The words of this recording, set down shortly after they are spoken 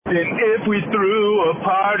And if we threw a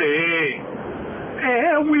party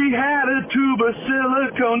and we had a tube of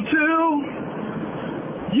silicone too,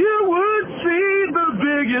 you would see the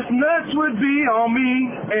biggest nuts would be on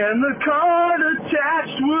me, and the card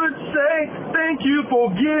attached would say, "Thank you for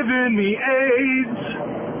giving me AIDS."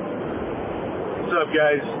 What's up,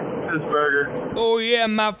 guys? This is Burger. Oh yeah,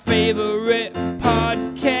 my favorite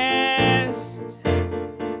podcast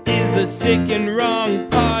is the Sick and Wrong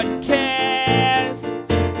podcast,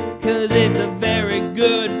 'cause it's a very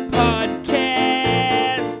good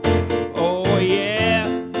podcast. Oh yeah,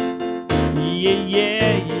 yeah.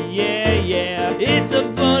 It's a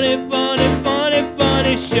funny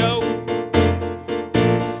show.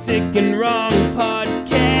 Sick and Wrong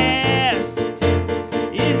podcast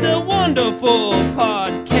is a wonderful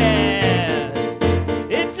podcast.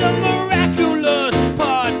 It's a miraculous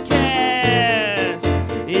podcast.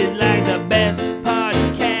 It's like the best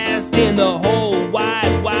podcast in the whole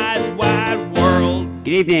wide world.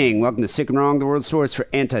 Good evening. Welcome to Sick and Wrong, the world source for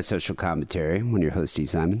antisocial commentary. I'm your host,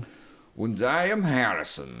 Simon. And I am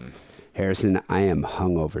Harrison. Harrison, I am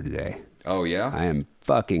hungover today. Oh, yeah? I am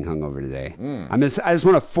fucking hungover today. I just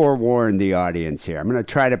want to forewarn the audience here. I'm going to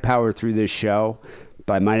try to power through this show,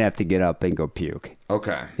 but I might have to get up and go puke.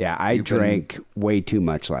 Okay. Yeah, I drank way too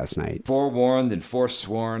much last night. Forewarned and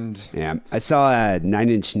forsworned. Yeah, I saw 9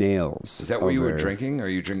 Inch Nails. Is that what you were drinking, or are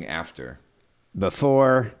you drinking after?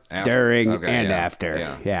 Before, during, and yeah.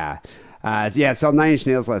 after. Yeah. I saw 9 Inch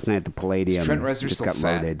Nails last night at the Palladium. Is Trent Reznor just still got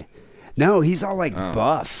fat? loaded. No, he's all like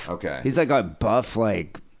buff. Okay. He's like a buff,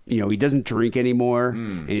 like, he doesn't drink anymore.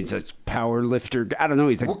 And he's a power lifter. I don't know.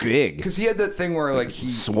 He's like big. Because he had that thing where like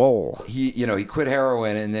he swole. He quit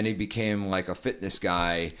heroin and then he became like a fitness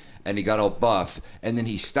guy and he got all buff and then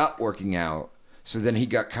he stopped working out. So then he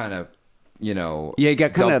got kind of, he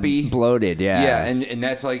got kind of bloated. Yeah. And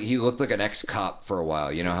that's like he looked like an ex-cop for a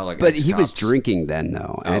while. You know how like. But he was drinking then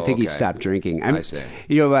though. And I think he stopped drinking. I see.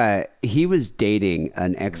 He was dating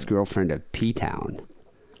an ex-girlfriend of P-Town.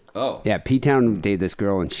 Oh. Yeah, P-Town dated this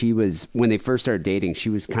girl, and she was, when they first started dating, she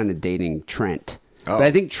was kind of dating Trent. Oh. But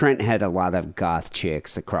I think Trent had a lot of goth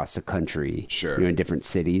chicks across the country, sure, in different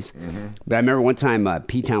cities. Mm-hmm. But I remember one time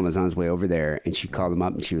P-Town was on his way over there, and she called him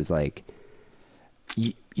up, and she was like,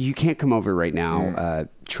 you can't come over right now.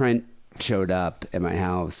 Trent showed up at my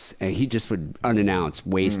house, and he just would, unannounced,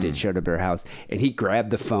 wasted, showed up at her house, and he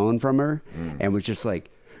grabbed the phone from her and was just like,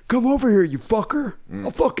 "Come over here, you fucker!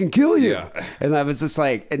 I'll fucking kill you!" Yeah. And I was just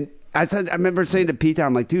like, and I remember saying to Pete,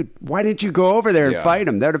 I'm like, "Dude, why didn't you go over there and fight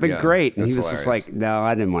him? That would have been great." And he was just like, "No,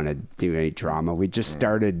 I didn't want to do any drama. We just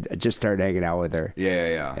started hanging out with her."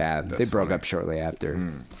 Yeah. They broke up shortly after.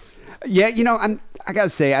 Yeah, I gotta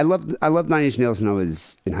say, I loved 9 Inch Nails when I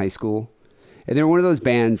was in high school. And they're one of those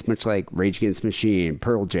bands, much like Rage Against the Machine,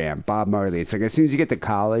 Pearl Jam, Bob Marley. It's like as soon as you get to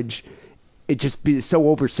college, it just be so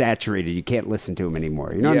oversaturated you can't listen to them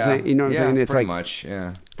anymore. You know what I'm saying? It's pretty like much,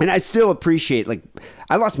 yeah. And I still appreciate, like,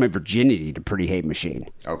 I lost my virginity to Pretty Hate Machine.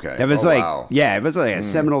 Okay. That was wow. Yeah, it was like a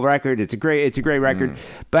seminal record. It's a great record,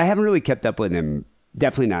 but I haven't really kept up with him.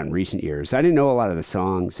 Definitely not in recent years. I didn't know a lot of the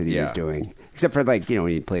songs that he was doing, except for like when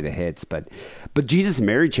you play the hits. But Jesus and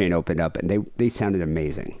Mary Chain opened up, and they sounded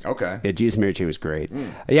amazing. Okay. Yeah, Jesus and Mary Chain was great.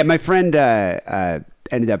 Yeah, my friend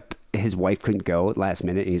ended up, his wife couldn't go at last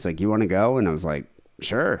minute, and he's like, "You want to go?" And I was like,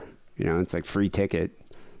 "Sure." It's like free ticket.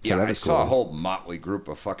 So I saw a whole motley group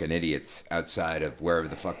of fucking idiots outside of wherever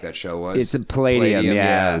the fuck that show was. It's a Palladium,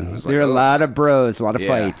 yeah. There are a lot of bros, a lot of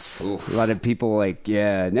fights, a lot of people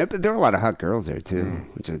there were a lot of hot girls there too.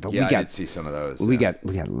 I did see some of those. We got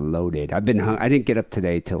loaded. I didn't get up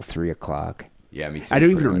today till 3:00. Yeah, me too. I don't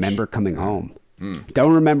even remember coming home.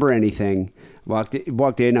 Don't remember anything. Walked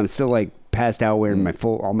in. I'm still like passed out wearing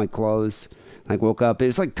all my clothes. Like woke up. It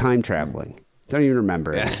was like time traveling. Don't even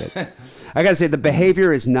remember any of it. I gotta say, the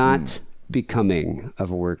behavior is not becoming of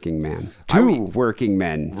a working man. Working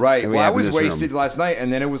men. Right. Well, I was wasted last night,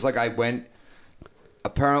 and then it was like I went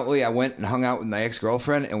and hung out with my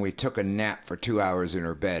ex-girlfriend, and we took a nap for 2 hours in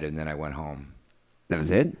her bed, and then I went home. That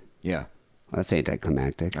was it? Yeah. Well, that's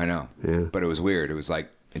anticlimactic. I know. Yeah. But it was weird. It was like,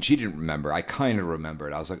 and she didn't remember. I kind of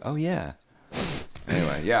remembered. I was like, oh, yeah.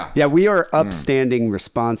 Anyway, yeah. Yeah, we are upstanding,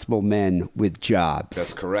 responsible men with jobs.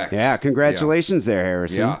 That's correct. Yeah, congratulations there,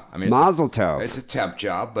 Harrison. Yeah. I mean, Mazel tov. It's a temp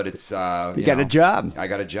job, but it's, you got a job. I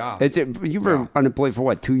got a job. You were unemployed for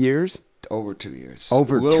what, 2 years? Over 2 years.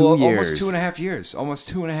 Over 2 years. Almost 2.5 years.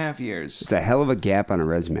 Almost 2.5 years. It's a hell of a gap on a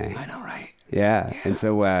resume. I know, right? Yeah. And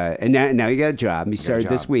so, and now you got a job. You started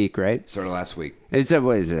this week, right? Started last week. And so,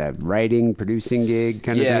 what is it? A writing, producing gig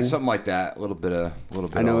kind of thing? Yeah, something like that. A little bit.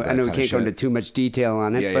 I know we can't go into too much detail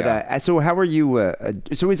on it, Yeah, but so how are you?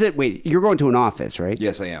 So is it? Wait, you're going to an office, right?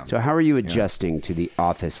 Yes, I am. So how are you adjusting to the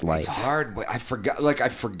office life? It's hard. I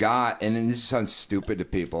forgot, and then this sounds stupid to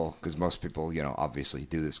people because most people, obviously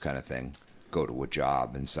do this kind of thing, go to a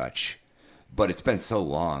job and such. But it's been so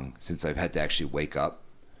long since I've had to actually wake up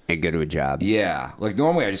and go to a job. Yeah, like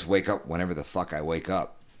normally I just wake up whenever the fuck I wake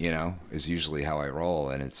up. Is usually how I roll,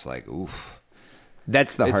 and it's like, oof.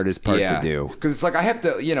 That's the hardest part to do. Because it's like I have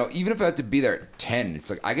to, even if I have to be there at 10, it's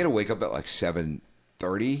like I got to wake up at like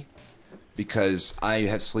 7:30 because I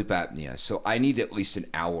have sleep apnea. So I need at least an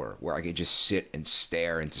hour where I can just sit and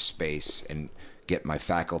stare into space and get my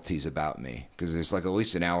faculties about me. Because there's like at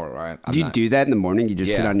least an hour where I'm do you do that in the morning? You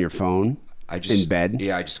just sit on your phone in bed?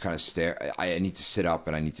 Yeah, I just kind of stare. I need to sit up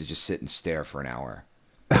and I need to just sit and stare for an hour.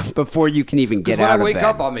 Before you can even get out of bed. When I wake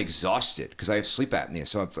up, I'm exhausted because I have sleep apnea.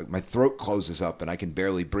 So it's like my throat closes up and I can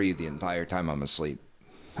barely breathe the entire time I'm asleep.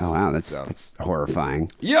 Oh, wow. That's horrifying.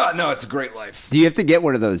 Yeah, no, it's a great life. Do you have to get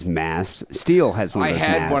one of those masks? Steel has one of those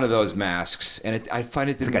masks. I had one of those masks, and I find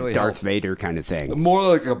it didn't really help. It's like a Darth help. Vader kind of thing. More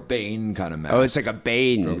like a Bane kind of mask. Oh, it's like a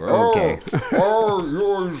Bane. Okay. You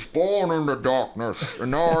was born in the darkness,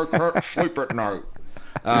 and now I can't sleep at night.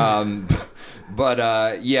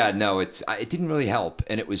 It didn't really help,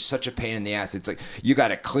 and it was such a pain in the ass. It's like you got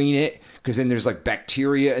to clean it because then there's like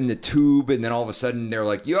bacteria in the tube, and then all of a sudden they're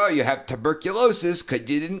like, "Yo, you have tuberculosis because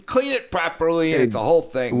you didn't clean it properly," and it's a whole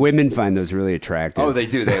thing. Women find those really attractive. Oh, they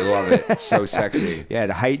do. They love it. It's so sexy. Yeah,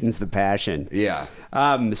 it heightens the passion. Yeah.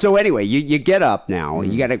 So anyway, you get up now.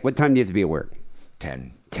 You got to. What time do you have to be at work?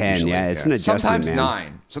 10. 10. Usually, yeah, it's an adjustment. Sometimes man.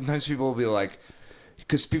 9. Sometimes people will be like.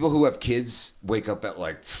 Because people who have kids wake up at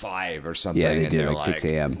like 5 or something. Yeah, they and do, they're like 6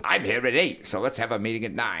 a.m. I'm here at 8, so let's have a meeting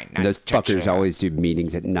at 9. And those fuckers always do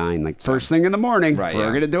meetings at 9, like first thing in the morning. Right, we're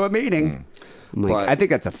going to do a meeting. I'm like, I think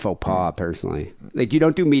that's a faux pas, personally. Like, you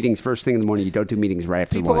don't do meetings first thing in the morning. You don't do meetings right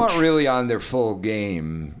after people lunch. People aren't really on their full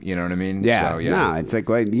game. You know what I mean? Yeah. So, yeah. No, it's like,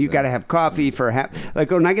 well, you got to have coffee for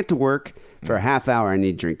like when I get to work. For a half hour, I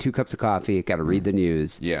need to drink 2 cups of coffee. Got to read the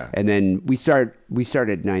news. Yeah. And then we start at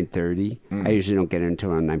 9:30. I usually don't get in until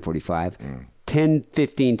around 9:45.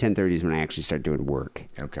 10:15, 10:30 is when I actually start doing work.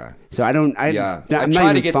 Okay. So I don't. I'm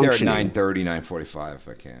try to get there at functioning. 9:30, 9:45 if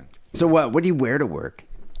I can. So what do you wear to work?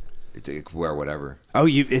 Wear whatever. Oh,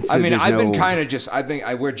 I've been kind of just.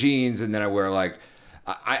 I wear jeans and then I wear like.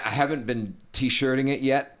 I haven't been t-shirting it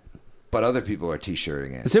yet. But other people are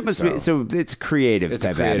t-shirting it. So it must be. So it's a creative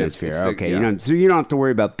type atmosphere. Okay, yeah. So you don't have to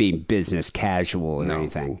worry about being business casual or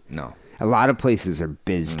anything. No. A lot of places are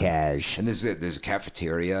biz cash. And there's a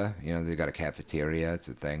cafeteria. They got a cafeteria. It's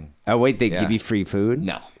a thing. Oh wait, they give you free food?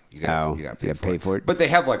 No. You got to pay for it. But they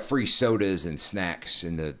have like free sodas and snacks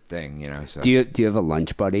in the thing. So. Do you have a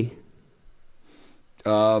lunch buddy?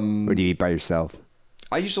 Or do you eat by yourself?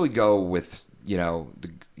 I usually go with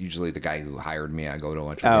usually the guy who hired me. I go to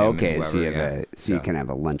lunch with him. Oh, okay. And whoever, So you can have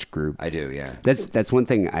a lunch group. I do, yeah. That's one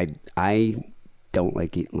thing I don't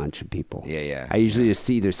like eating lunch with people. Yeah. I usually just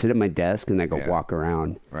either sit at my desk and I go walk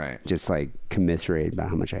around. Right. Just like commiserate about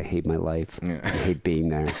how much I hate my life. Yeah. I hate being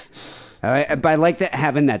there. But I like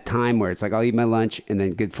having that time where it's like I'll eat my lunch and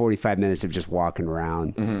then good 45 minutes of just walking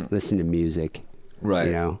around, listening to music.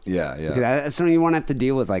 Right. Yeah. Because that's something you want to have to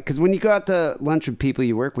deal with. Like, because when you go out to lunch with people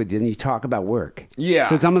you work with, then you talk about work. Yeah.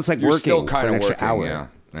 So it's almost like You're working still kind for an of extra working, hour.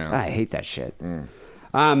 Yeah. I hate that shit. But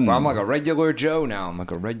I'm like a regular Joe now. I'm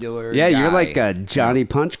like a regular guy. You're like a Johnny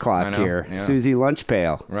Punch Clock here. Yeah. Susie Lunch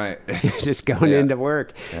Pail. Right. Just going into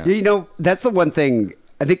work. Yeah. That's the one thing,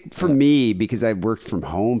 I think for me, because I worked from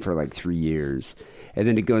home for like 3 years, and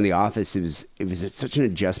then to go in the office, it was such an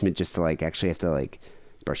adjustment just to like actually have to like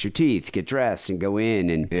brush your teeth, get dressed, and go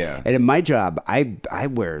in. And in my job, I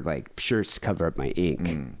wear like shirts to cover up my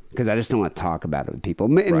ink because I just don't want to talk about it with people.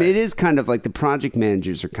 And it is kind of like the project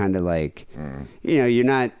managers are kind of like, you're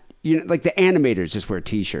not. Like the animators just wear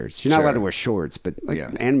t-shirts. You're not allowed to wear shorts, but like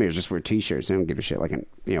animators just wear t-shirts. They don't give a shit. Like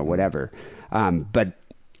whatever. But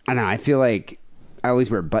I don't know. I feel like I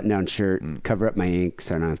always wear a button-down shirt, cover up my ink,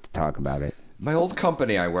 so I don't have to talk about it. My old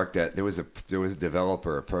company I worked at, there was a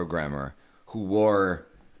developer, a programmer who wore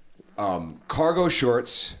cargo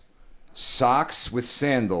shorts, socks with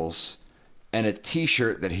sandals, and a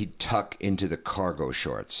t-shirt that he'd tuck into the cargo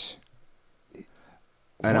shorts.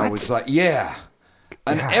 And I was like, yeah.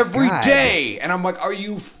 And every day. And I'm like, are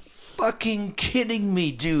you fucking kidding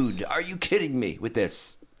me, dude? Are you kidding me with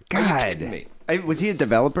this? Are you kidding me? Was he a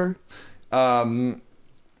developer? Yeah,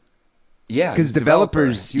 Yeah, because he's a developer.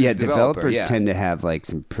 developers, He was a developer, developers yeah. tend to have like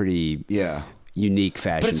some pretty unique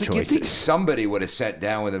fashion But it's like, you think choices. somebody would have sat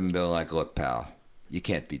down with him and been like, "Look, pal, you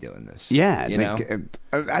can't be doing this." Yeah, you like,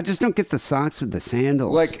 know, I just don't get the socks with the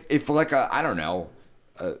sandals. like if I don't know,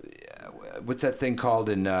 what's that thing called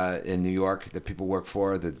in New York that people work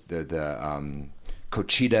for? The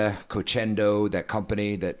Cochendo, that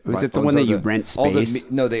company that Was it the owns one that all you rent space?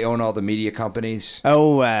 No, they own all the media companies.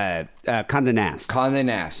 Oh, Condé Nast. Condé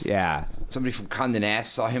Nast. Yeah. Somebody from Condé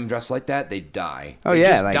Nast saw him dressed like that, they'd die. Oh, They'd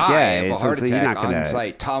yeah, just like, die yeah, of a it's- heart it's- you're attack not gonna- on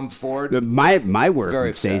site. Tom Ford. My work Very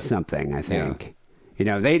would say upset. something, I think. Yeah. You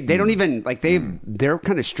know, they don't even, like, they're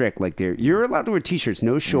kind of strict. Like, you're allowed to wear T-shirts,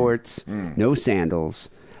 no shorts, no sandals.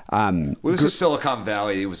 Well, this is Silicon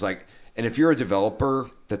Valley. It was like, and if you're a developer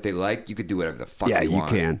that they like, you could do whatever the fuck Yeah, you you want.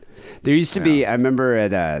 can. There used to be, I remember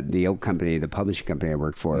at the old company, the publishing company I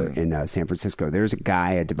worked for in San Francisco, there was a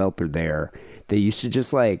guy, a developer there. They used to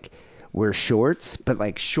just like wear shorts, but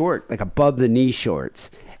like short, like above the knee shorts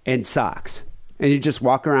and socks. And you just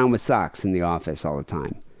walk around with socks in the office all the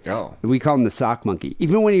time. Oh. We call him the sock monkey.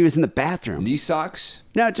 Even when he was in the bathroom. Knee socks?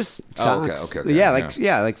 No, just Oh, socks. okay, Yeah,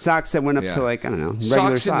 like socks that went up Yeah. to like, I don't know,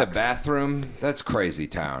 regular Socks in the bathroom? That's crazy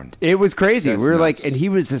town. It was crazy. That's We were nuts. like, and he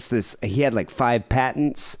was this, he had like 5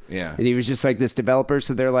 patents. Yeah. And he was just like this developer.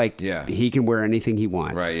 So they're like, Yeah. he can wear anything he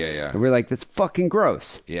wants. Right, yeah. And we're like, that's fucking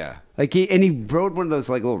gross. Yeah. Like he rode one of those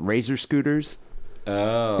like little razor scooters.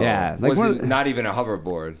 Oh. Yeah, like Was one it of- not even a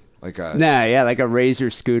hoverboard? Like a... Nah, yeah, like a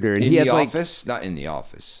razor scooter. And In he had the like, office? Not in the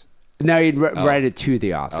office. no, he'd ride it to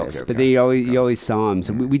the office. Okay, But okay. then you always saw him.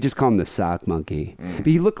 So we just call him the sock monkey. But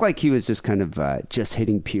he looked like he was just kind of just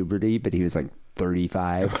hitting puberty, but he was like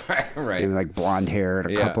 35. Right. And like blonde hair and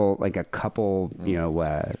a Yeah. couple, you know,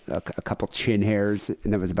 a couple chin hairs,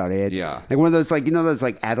 and that was about it. Yeah. Like one of those, like, you know, those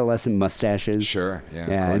like adolescent mustaches. Sure, yeah, of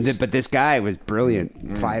Yeah. And course. but this guy was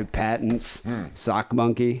brilliant. 5 patents, sock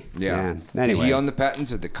monkey. Yeah. Anyway. Did he own the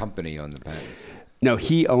patents or the company own the patents? No,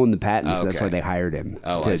 he owned the patents. Oh, That's okay. why they hired him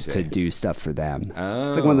Oh, I to see. do stuff for them. Oh.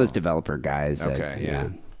 It's like one of those developer guys. That, Okay, yeah.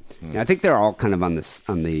 Yeah, I think they're all kind of on the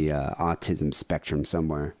autism spectrum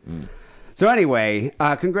somewhere. So anyway,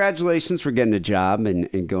 congratulations for getting a job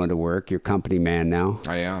and going to work. You're company man now.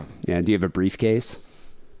 I am. Yeah. Do you have a briefcase?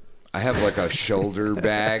 I have like a shoulder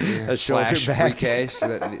bag shoulder / bag. briefcase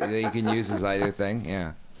that you can use as either thing.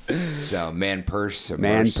 Yeah. So man purse. Or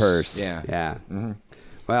Man merce. purse. Yeah. Yeah.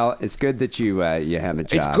 Well, it's good that you have a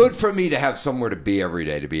job. It's good for me to have somewhere to be every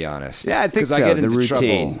day, to be honest. Yeah, I think I so, get the into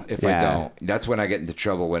routine. trouble if Yeah. I don't. That's when I get into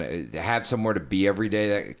trouble. When to have somewhere to be every day,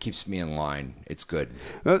 that keeps me in line. It's good.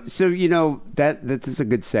 Well, so you know that is a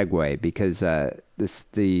good segue because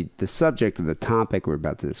the subject of the topic we're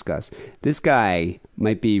about to discuss. This guy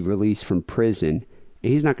might be released from prison,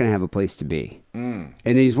 and he's not going to have a place to be. And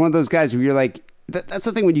he's one of those guys where you're like, that's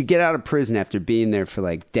the thing when you get out of prison after being there for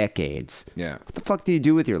like decades. Yeah. What the fuck do you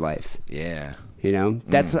do with your life? Yeah. You know,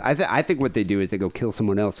 that's I think what they do is they go kill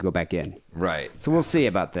someone else to go back in. Right. So we'll see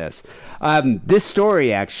about this. This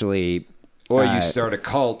story actually. Or you start a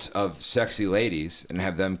cult of sexy ladies and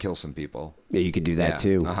have them kill some people. Yeah, you could do that Yeah,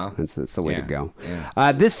 too. uh-huh. That's the way to Yeah, go.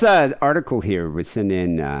 yeah. This article here was sent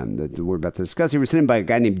in, that we're about to discuss, it was sent in by a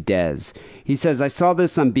guy named Des. He says, I saw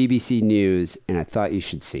this on BBC News and I thought you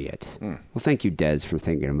should see it. Well, thank you, Des, for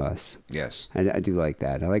thinking of us. Yes. I do like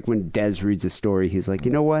that. I like when Des reads a story, he's like,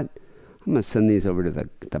 you know what? I'm going to send these over to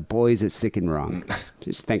the boys at Sick and Wrong.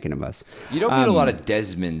 Just thinking of us. You don't meet a lot of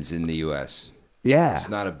Desmonds in the U.S. Yeah. It's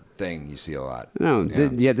not a thing you see a lot. No,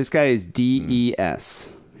 Yeah. this guy is DES.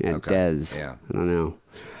 Yeah, Okay. Des. Yeah. I don't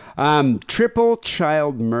know. Triple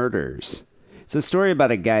child murders. It's a story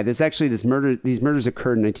about a guy. These murders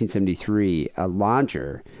occurred in 1973. A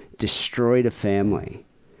lodger destroyed a family.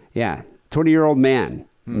 Yeah, 20-year-old man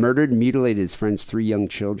murdered and mutilated his friend's 3 young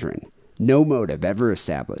children. No motive ever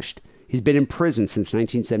established. He's been in prison since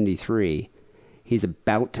 1973. He's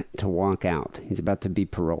about to walk out. He's about to be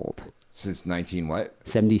paroled. Since 19 what?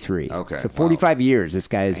 73. Okay, So wow. 45 years this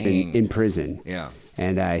guy has been Dang. in prison. Yeah.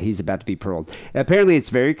 And he's about to be paroled. Apparently, it's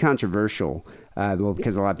very controversial,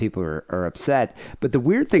 because a lot of people are upset. But the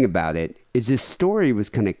weird thing about it is this story was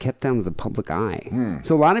kind of kept down to the public eye.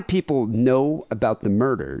 So a lot of people know about the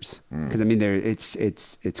murders because I mean,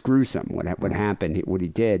 it's gruesome what happened, what he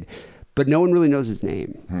did, but no one really knows his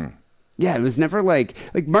name. Yeah, it was never like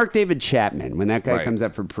Mark David Chapman. When that guy Right. comes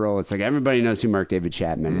up for parole, it's like everybody knows who Mark David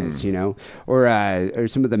Chapman is, you know, or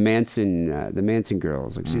some of the Manson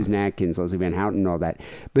girls, like Susan Atkins, Leslie Van Houten, and all that.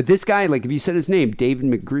 But this guy, like if you said his name, David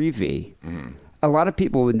McGreevy, a lot of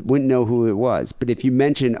people wouldn't know who it was. But if you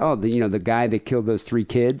mention, the guy that killed those 3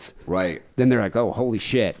 kids, Right. then they're like, oh, holy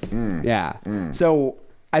shit, yeah. So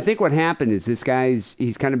I think what happened is this guy's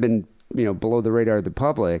he's kind of been below the radar of the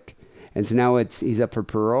public. And so now he's up for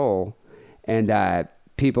parole, and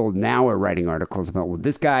people now are writing articles about, well,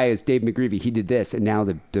 this guy is Dave McGreevy. He did this, and now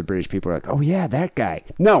the British people are like, oh yeah, that guy.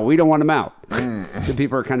 No, we don't want him out. So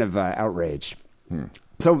people are kind of outraged.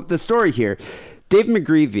 So the story here, Dave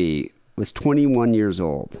McGreevy was 21 years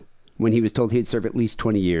old when he was told he'd serve at least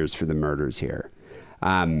 20 years for the murders here.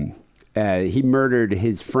 He murdered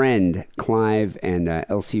his friend Clive and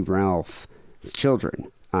Elsie Ralph's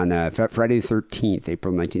children on Friday the 13th,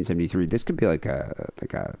 April 1973. This could be like a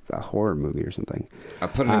horror movie or something. I'm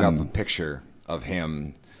putting up a picture of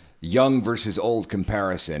him, young versus old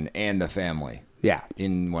comparison, and the family. Yeah,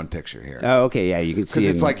 in one picture here. Oh, okay, yeah, you can see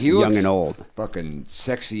him it's like he young looks and old, fucking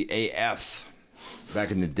sexy AF back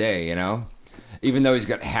in the day, Even though he's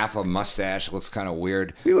got half a mustache, looks kind of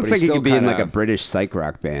weird. He looks like he could be in like a British psych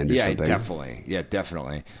rock band or something. Yeah,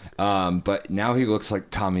 definitely. But now he looks like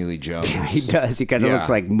Tommy Lee Jones. Yeah, he does. He kind of looks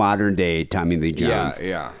like modern day Tommy Lee Jones.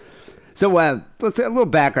 Yeah. So let's a little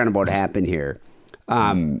background about what happened here.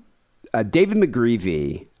 David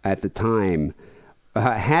McGreevy at the time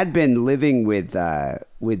had been living with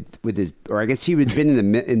his, or I guess he had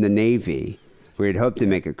been in the Navy, where he'd hoped to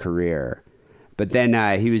make a career. But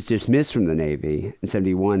then he was dismissed from the Navy in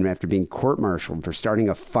 1971 after being court-martialed for starting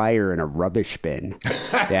a fire in a rubbish bin.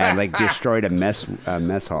 Yeah, like destroyed a mess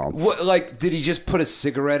hall. What, like, did he just put a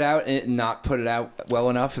cigarette out and not put it out well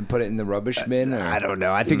enough and put it in the rubbish bin? Or? I don't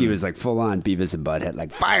know. I think he was like full-on Beavis and Butthead,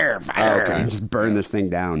 like fire, and just burn this thing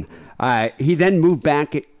down. He then moved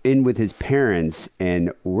back in with his parents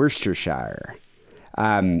in Worcestershire.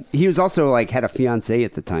 He was also had a fiance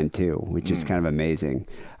at the time too, which is kind of amazing.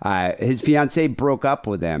 His fiance broke up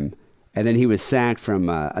with him, and then he was sacked from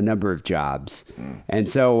a number of jobs, and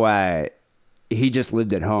so he just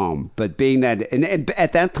lived at home. But being that, and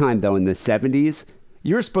at that time though, in the 70s,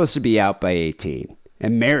 you were supposed to be out by 18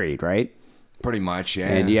 and married, right? Pretty much, yeah.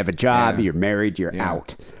 And you have a job, you're married, you're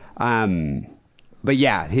out. But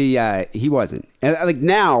yeah, he wasn't. And like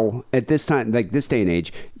now, at this time, like this day and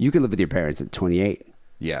age, you can live with your parents at 28.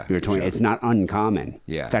 Yeah, you're 20. Sure. It's not uncommon.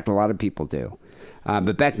 Yeah, in fact, a lot of people do.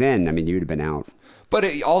 But back then, I mean, you'd have been out. But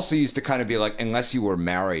it also used to kind of be like, unless you were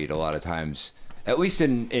married, a lot of times, at least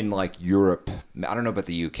in like Europe, I don't know about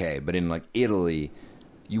the UK, but in like Italy,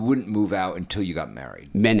 you wouldn't move out until you got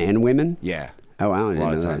married. Men and women? Yeah. Oh, wow. A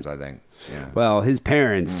lot of times, I think. Yeah. Well, his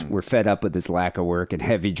parents were fed up with his lack of work and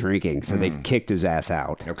heavy drinking, so they kicked his ass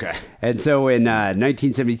out. Okay. And so in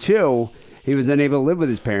 1972, he was unable to live with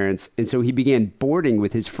his parents, and so he began boarding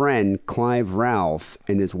with his friend Clive Ralph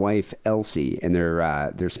and his wife Elsie and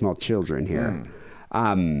their small children here.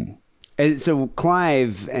 And so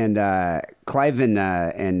Clive and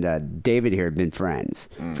David here have been friends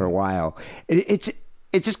for a while.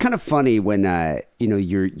 It's just kind of funny when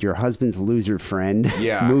your husband's loser friend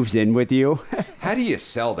moves in with you. How do you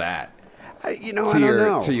sell that? I don't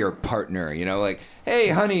know. To your partner, like, hey,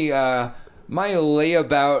 honey, my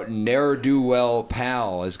layabout ne'er-do-well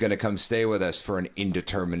pal is going to come stay with us for an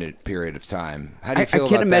indeterminate period of time. How do you feel about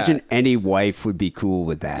that? I can't imagine any wife would be cool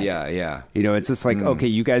with that. Yeah. It's just like, okay,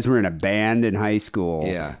 you guys were in a band in high school,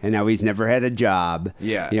 and now he's never had a job.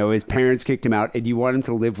 Yeah. His parents kicked him out, and you want him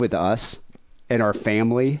to live with us and our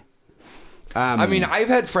family? I mean, I've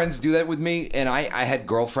had friends do that with me, and I had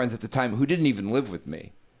girlfriends at the time who didn't even live with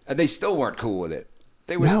me, and they still weren't cool with it.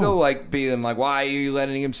 They were still like being like, "Why are you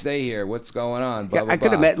letting him stay here? What's going on?" Blah, blah, I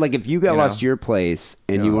could have met if you got lost your place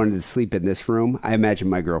and you wanted to sleep in this room. I imagine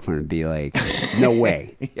my girlfriend would be like, "No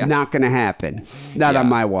way, not going to happen, not on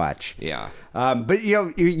my watch." Yeah. But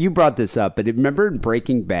you brought this up. But remember in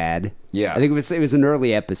Breaking Bad? Yeah. I think it was an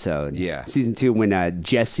early episode. Yeah. Season 2 when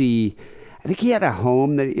Jesse. I think he had a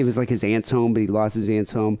home that it was like his aunt's home, but he lost his aunt's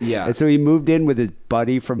home. Yeah. And so he moved in with his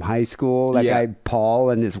buddy from high school, that guy Paul,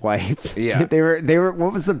 and his wife. Yeah. They were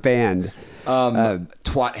what was the band?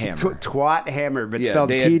 Twat Hammer. Twat Hammer, but spelled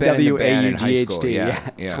TWAUGHT. Yeah.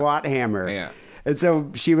 Twat Hammer. Yeah. And so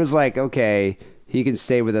she was like, okay, he can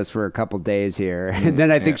stay with us for a couple days here. And then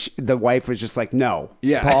I think the wife was just like, no,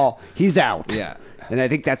 Paul, he's out. Yeah. And I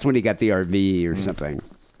think that's when he got the RV or something.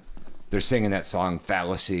 They're singing that song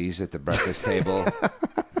 "Fallacies" at the breakfast table.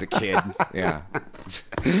 The kid,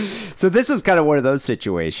 So this was kind of one of those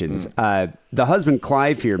situations. The husband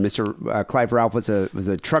Clive here, Mr. Clive Ralph, was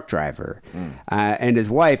a truck driver, and his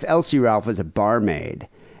wife Elsie Ralph was a barmaid,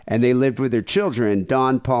 and they lived with their children,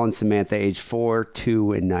 Dawn, Paul, and Samantha, aged 4,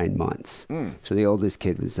 2, and 9 months. So the oldest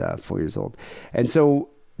kid was 4 years old, and so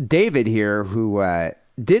David here, who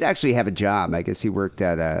did actually have a job. I guess he worked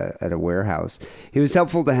at a warehouse. He was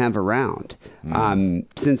helpful to have around.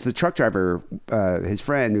 Since the truck driver, his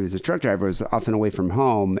friend who was a truck driver, was often away from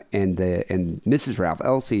home, and Mrs. Ralph,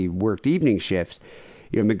 Elsie, worked evening shifts,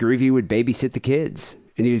 McGreevy would babysit the kids,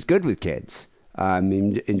 and he was good with kids.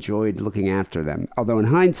 Enjoyed looking after them. Although in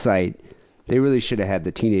hindsight, they really should have had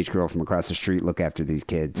the teenage girl from across the street look after these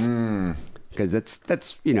kids. Because that's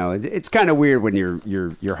it's kind of weird when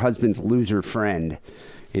your husband's loser friend,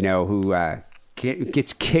 who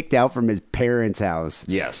gets kicked out from his parents' house.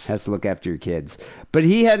 Yes, has to look after your kids. But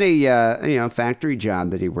he had a factory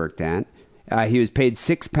job that he worked at. He was paid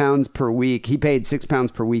 £6 per week. He paid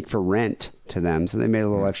 £6 per week for rent to them, so they made a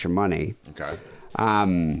little extra money. Okay.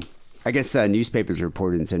 I guess newspapers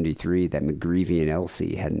reported in '73 that McGreevy and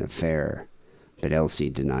Elsie had an affair, but Elsie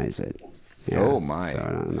denies it. Yeah, oh my! So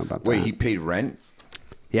I don't know about that. Wait, he paid rent?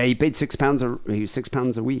 Yeah, he paid £6. He was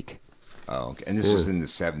 £6 a week. Oh, okay. And this was in the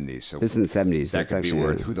 '70s. So this is in the '70s. That that's could actually be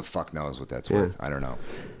worth. Who the fuck knows what that's worth? I don't know.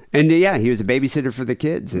 And he was a babysitter for the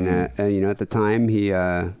kids, and at the time he,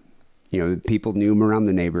 people knew him around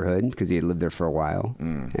the neighborhood because he had lived there for a while,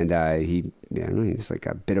 and he was like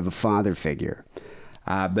a bit of a father figure.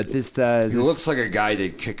 But this he looks like a guy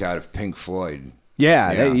they'd kick out of Pink Floyd.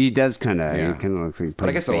 Yeah. He does kind of. Yeah. He kind of looks like. But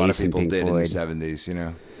I guess a lot of people did Floyd. in the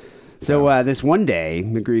 '70s, So this one day,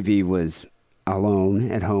 McGreevy was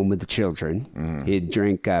alone at home with the children. He had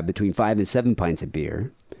drank between 5 and 7 pints of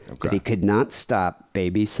beer, but he could not stop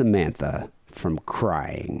baby Samantha from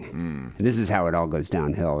crying. And this is how it all goes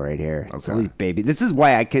downhill right here. Okay. So baby, this is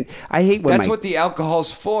why I hate when that's what the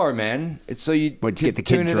alcohol's for, man. It's so you get the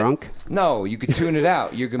kid drunk. No, you could tune it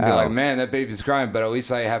out. You can be like, man, that baby's crying, but at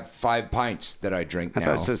least I have 5 pints that I drink now. I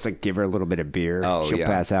thought it was just like give her a little bit of beer. Oh, she'll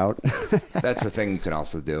pass out. That's the thing you can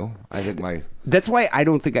also do. I think That's why I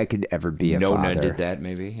don't think I could ever be a father. Nona did that,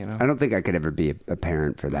 maybe. I don't think I could ever be a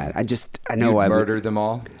parent for that. I know You'd I murder them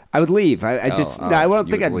all. I would leave. I don't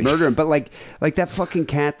think I'd leave. murder him. But like that fucking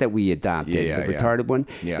cat that we adopted, the retarded one.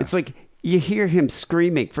 Yeah. It's like you hear him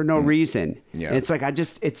screaming for no reason. Yeah. And it's like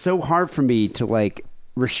it's so hard for me to like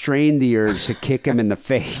restrain the urge to kick him in the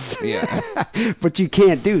face. Yeah. But you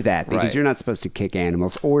can't do that because Right. you're not supposed to kick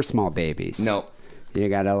animals or small babies. No. You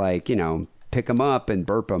gotta pick them up and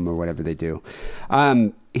burp them or whatever they do.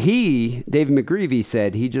 David McGreevy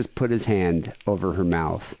said he just put his hand over her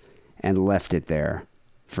mouth and left it there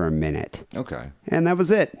for a minute. Okay. And that was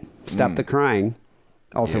it. Stopped the crying.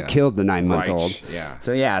 Also Yeah. killed the 9-month-old.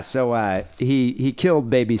 Right. So he killed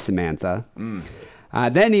baby Samantha.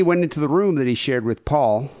 Then he went into the room that he shared with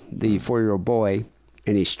Paul, the 4-year-old boy,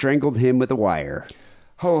 and he strangled him with a wire.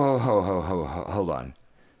 Hold on.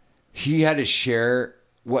 He had to share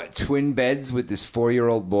twin beds with this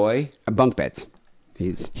 4-year-old boy? Bunk beds.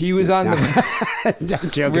 He was on the. I'm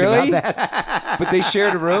joking Really? about that. But they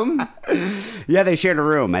shared a room? Yeah, they shared a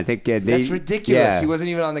room. I think That's ridiculous. Yeah. He wasn't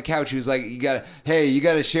even on the couch. He was like, you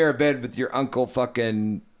gotta share a bed with your uncle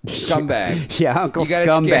fucking scumbag. Yeah, Uncle you gotta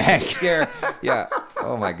Scumbag. Scare. Yeah.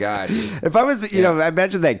 Oh my God. If I was, I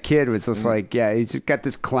imagine that kid was just like, he's got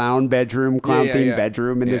this clown themed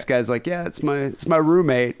bedroom, and this guy's like, it's my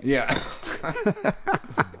roommate. Yeah.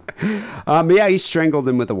 He strangled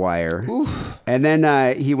him with a wire. Oof. And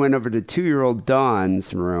then he went over to 2-year-old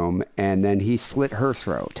Dawn's room, and then he slit her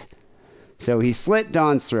throat. So he slit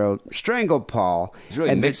Dawn's throat, strangled Paul. He's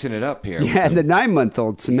really mixing it up here. Yeah, and the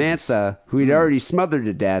 9-month-old Samantha, who he'd already smothered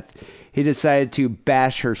to death, he decided to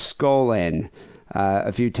bash her skull in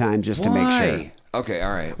a few times just to make sure. Okay,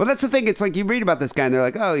 all right. Well, that's the thing. It's like you read about this guy and they're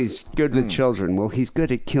like, oh, he's good with children. Well, he's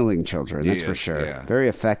good at killing children. That's for sure. Yeah. Very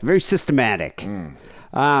effective, very systematic.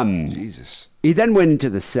 Jesus. He then went into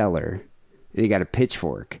the cellar and he got a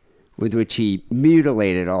pitchfork with which he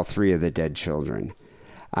mutilated all 3 of the dead children.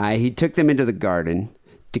 He took them into the garden,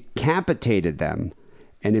 decapitated them,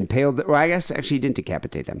 and impaled. Well, I guess actually he didn't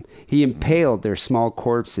decapitate them. He impaled their small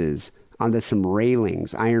corpses onto some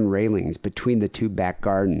railings, iron railings, between the 2 back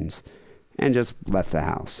gardens, and just left the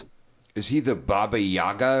house. Is he the Baba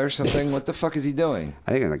Yaga or something? What the fuck is he doing?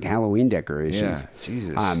 I think like Halloween decorations. Yeah,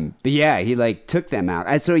 Jesus. But yeah, he like took them out.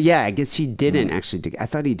 I guess he didn't actually. I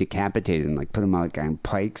thought he decapitated them, like put them on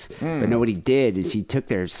pikes. But no, what he did is he took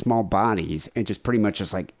their small bodies and just pretty much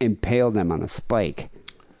just like impaled them on a spike.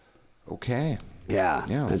 Okay. Yeah.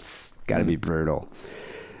 That's got to be brutal.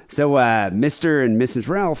 So Mr. and Mrs.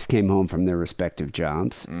 Ralph came home from their respective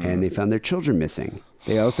jobs, and they found their children missing.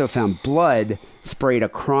 They also found blood sprayed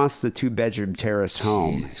across the 2-bedroom terrace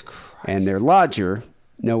home. Jesus Christ. And their lodger,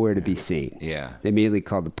 nowhere to be seen. Yeah. They immediately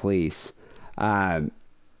called the police. One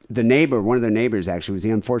of their neighbors actually, was the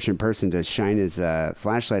unfortunate person to shine his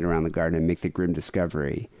flashlight around the garden and make the grim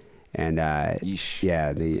discovery. And Yeesh.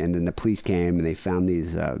 and then the police came and they found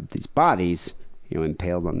these bodies,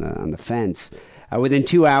 impaled on the fence. Within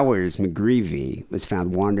 2 hours, McGreevy was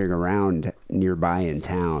found wandering around nearby in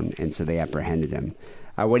town, and so they apprehended him.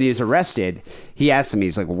 When he was arrested, he asked him,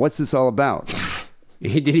 he's like, well, what's this all about?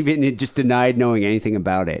 He just denied knowing anything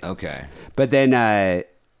about it. Okay. But then,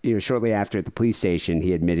 shortly after at the police station,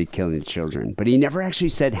 he admitted killing the children. But he never actually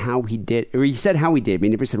said how he did, or he said how he did, but he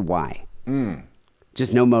never said why.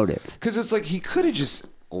 Just no motive. Because it's like he could have just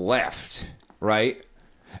left, right?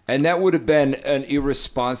 And that would have been an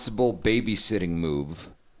irresponsible babysitting move.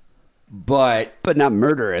 But not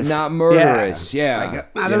murderous. Not murderous, yeah.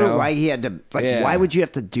 Like, I don't know why he had to, why would you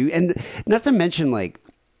have to do, and not to mention,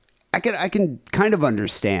 I can kind of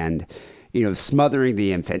understand, smothering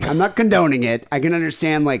the infant. I'm not condoning it. I can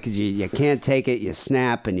understand, because you can't take it, you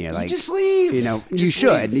snap, and you're like... just leave.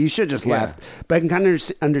 You should just left. But I can kind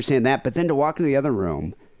of understand that. But then to walk into the other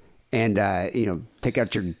room and, take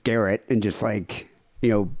out your Garrett and just, murder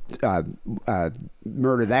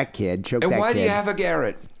that kid, choke that kid. And why do you have a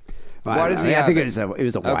Garrett? Well, why does he have I think it? it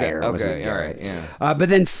was a wire. It wasn't a all Garrett. right, yeah. But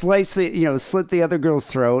then slit the other girl's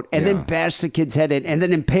throat and then bash the kid's head in and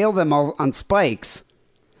then impale them all on spikes.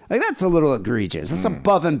 That's a little egregious. That's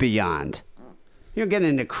above and beyond. You're getting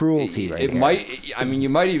into cruelty right here. You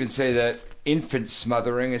might even say that infant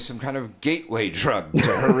smothering is some kind of gateway drug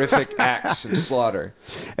to horrific acts of slaughter.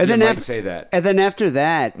 And you then might say that. And then after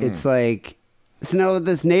that, it's like... So now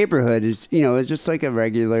this neighborhood is, it's just like a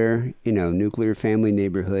regular, nuclear family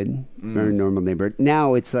neighborhood, very normal neighborhood.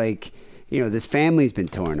 Now it's like, this family's been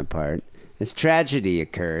torn apart. This tragedy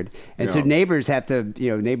occurred. And so neighbors have to,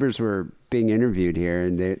 neighbors were being interviewed here,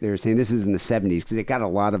 and they were saying this was in the 70s because it got a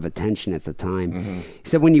lot of attention at the time. He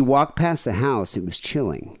said when you walked past the house, it was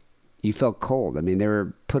chilling. You felt cold. I mean, they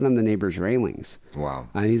were put on the neighbors' railings. Wow.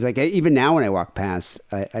 And he's like, even now when I walk past,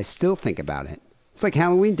 I still think about it. It's like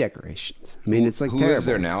Halloween decorations. I mean, it's like who terrible. lives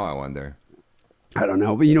there now, I wonder? I don't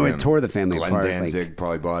know, but it tore the family Glenn apart. Danzig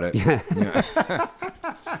probably bought it. Yeah.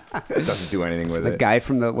 Doesn't do anything with The it. guy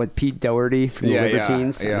from Pete Doherty from the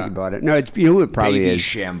Libertines? Yeah. I think he bought it. No, it's who it probably Baby is.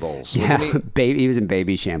 Shambles, Yeah, wasn't he? He was in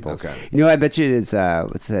Baby Shambles. Okay. I bet you it is,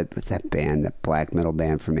 what's that band, that black metal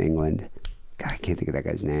band from England? God, I can't think of that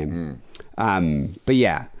guy's name. But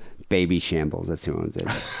yeah, Baby Shambles, that's who owns it.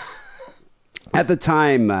 At the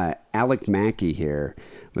time, Alec Mackey here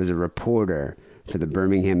was a reporter for the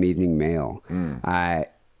Birmingham Evening Mail.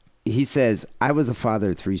 He says, I was a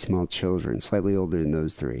father of 3 small children, slightly older than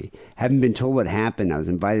those 3. Having been told what happened, I was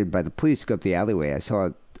invited by the police to go up the alleyway. I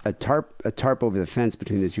saw a tarp over the fence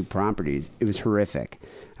between the 2 properties. It was horrific.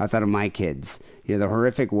 I thought of my kids. The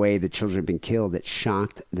horrific way the children had been killed that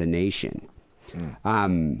shocked the nation.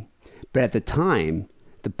 But at the time,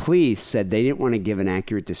 the police said they didn't want to give an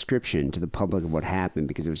accurate description to the public of what happened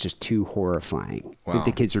because it was just too horrifying. Wow. Like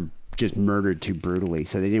the kids were just murdered too brutally,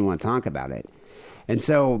 so they didn't want to talk about it. And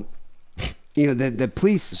so, the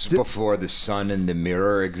police... This is before The Sun and The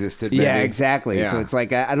Mirror existed, maybe? Yeah, exactly. Yeah. So it's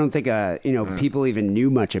like, I don't think, people even knew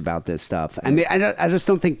much about this stuff. I mean, I just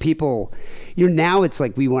don't think people... now it's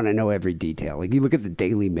like we want to know every detail. Like, you look at the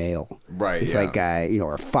Daily Mail. Right, It's yeah. like,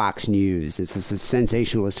 or Fox News. It's just a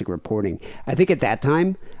sensationalistic reporting. I think at that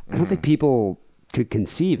time, I don't think people could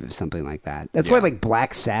conceive of something like that. That's why,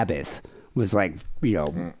 Black Sabbath was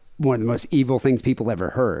one of the most evil things people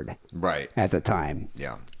ever heard. Right. At the time.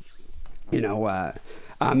 Yeah.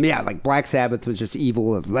 Black Sabbath was just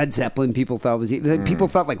evil. Of Led Zeppelin, people thought was evil. People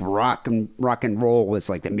thought rock and roll was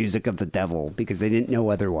like the music of the devil because they didn't know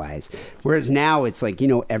otherwise. Whereas now it's like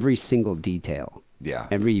every single detail. Yeah.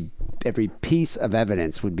 Every piece of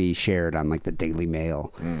evidence would be shared on the Daily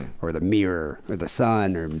Mail or the Mirror or the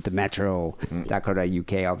Sun or the Metro,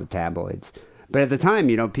 .co.uk, all the tabloids. But at the time,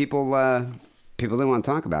 people didn't want to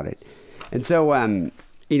talk about it, and so.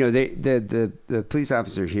 The police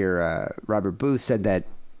officer here, Robert Booth, said that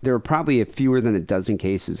there were probably fewer than a dozen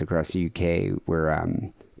cases across the UK where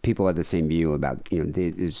people had the same view about,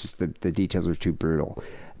 it's just the details were too brutal.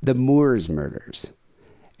 The Moores murders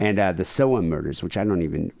and the Soham murders, which I don't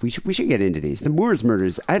even, we should get into these. The Moores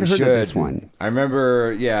murders, I'd heard of this one. I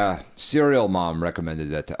remember, Serial Mom recommended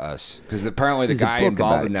that to us because apparently the guy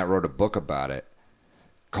involved in that wrote a book about it.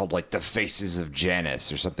 Called The Faces of Janice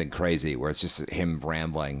or something crazy, where it's just him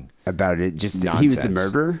rambling about it. Just nonsense. He was the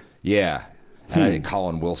murderer. Yeah, and I think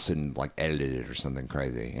Colin Wilson edited it or something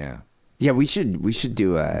crazy. Yeah. We should do we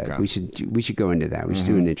should go into that. We should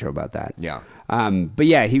do an intro about that. Yeah. But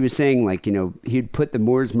yeah, he was saying he'd put the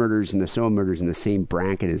Moores murders and the Soham murders in the same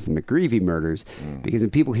bracket as the McGreevy murders because when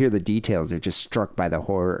people hear the details, they're just struck by the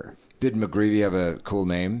horror. Did McGreevy have a cool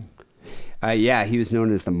name? Yeah, he was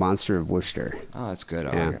known as the Monster of Worcester. Oh, that's good.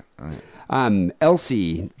 I Yeah. like it. All right.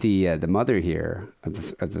 Elsie, the mother here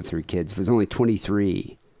of the three kids, was only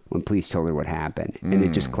 23 when police told her what happened, and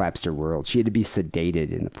it just collapsed her world. She had to be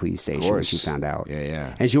sedated in the police station when she found out. Yeah,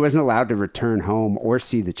 yeah. And she wasn't allowed to return home or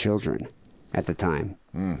see the children at the time.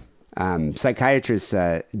 Psychiatrists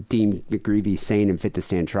deemed McGreevy sane and fit to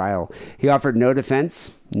stand trial. He offered no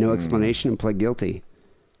defense, no explanation, and pled guilty.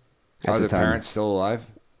 Are the parents still alive?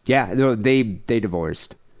 Yeah, no, they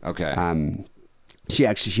divorced. Okay.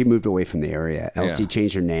 She moved away from the area. Elsie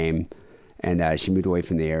changed her name, and she moved away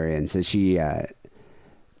from the area, and so she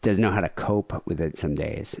doesn't know how to cope with it some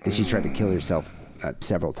days. And she tried to kill herself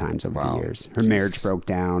several times over the years. Her marriage broke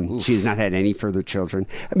down. Oof. She has not had any further children.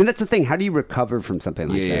 I mean, that's the thing. How do you recover from something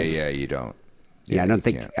like this? Yeah, you don't. Yeah, I don't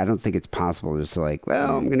think it's possible just to like,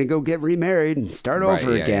 well, I'm going to go get remarried and start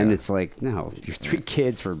over again. Yeah. It's like, no, your three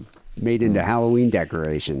kids were made into Halloween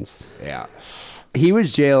decorations. Yeah. He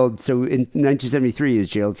was jailed. So in 1973, he was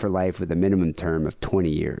jailed for life with a minimum term of 20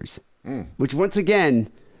 years, which once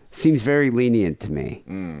again seems very lenient to me.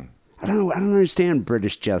 I don't understand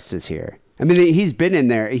British justice here. I mean, he's been in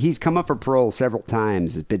there. He's come up for parole several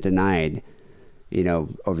times. Has been denied,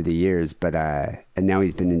 over the years. But and now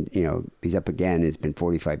he's been, he's up again. It's been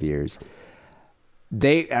 45 years.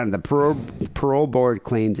 The parole board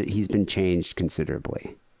claims that he's been changed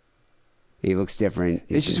considerably. He looks different.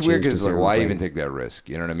 It's just weird because why even take that risk?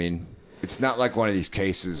 You know what I mean? It's not like one of these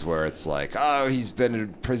cases where it's like, oh, he's been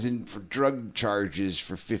in prison for drug charges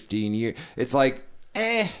for 15 years. It's like,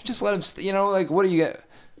 just let him. What do you get?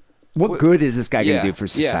 What good is this guy going to do for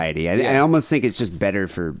society? I almost think it's just better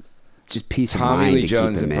for just peace of mind. Tommy Lee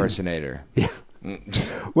Jones impersonator. Yeah.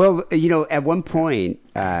 Well, at one point,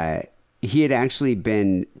 he had actually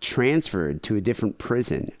been transferred to a different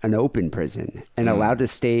prison, an open prison, and allowed to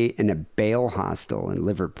stay in a bail hostel in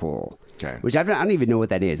Liverpool. Okay. Which I don't even know what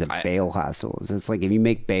that is. Bail hostel. It's like if you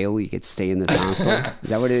make bail, you get to stay in this hostel.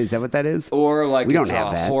 Is that what it is? Is that what that is? Or like we it's don't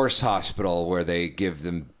have a that. Horse hospital where they give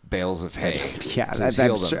them bales of hay. Yeah, I'm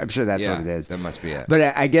sure that's what it is. That must be it.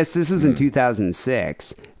 But I guess this was in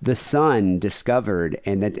 2006. The Sun discovered,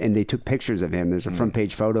 and they took pictures of him. There's a front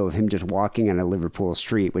page photo of him just walking on a Liverpool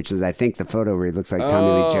street, which is, I think, the photo where he looks like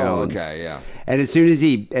Tommy Lee Jones. Okay, yeah. And as soon as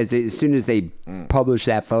they published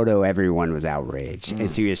that photo, everyone was outraged, and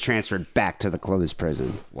so he was transferred back to the closed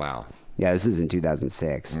prison. Wow. Yeah, this is in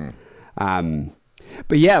 2006.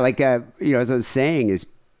 But yeah, like as I was saying, is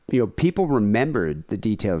people remembered the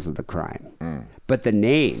details of the crime, but the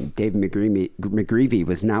name David McGreevy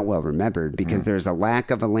was not well remembered because there's a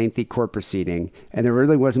lack of a lengthy court proceeding, and there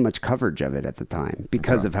really wasn't much coverage of it at the time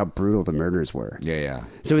because of how brutal the murders were. Yeah.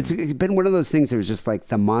 So it's been one of those things that was just like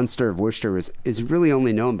the Monster of Worcester is really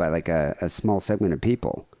only known by like a small segment of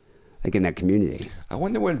people, like in that community. I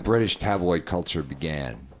wonder when British tabloid culture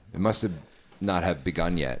began. It must have not have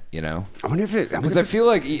begun yet, I wonder if because I feel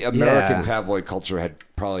like American tabloid culture had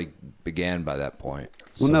probably began by that point.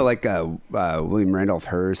 Well, no, like William Randolph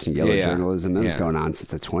Hearst and yellow journalism, that was going on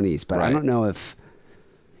since the 20s. But I don't know I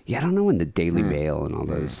don't know when the Daily Mail and all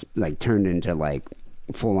those like turned into like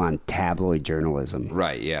full on tabloid journalism.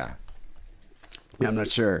 Right. Yeah. I'm not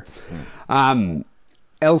sure.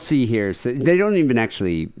 Elsie here, so they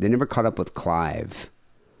never caught up with Clive.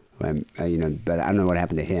 But I don't know what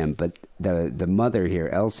happened to him. But the mother here,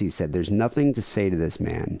 Elsie, said there's nothing to say to this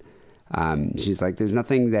man. She's like, there's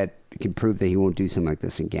nothing that can prove that he won't do something like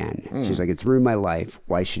this again. She's like, it's ruined my life.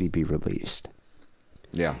 Why should he be released?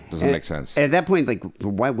 Yeah, doesn't make sense. At that point, like,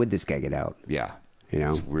 why would this guy get out? Yeah,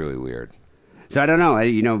 it's really weird. So I don't know.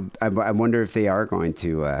 I wonder if they are going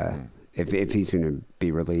to, if he's going to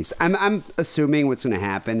be released. I'm assuming what's going to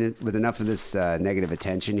happen with enough of this negative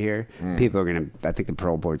attention here. People are going to. I think the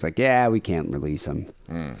parole board's like, yeah, we can't release him.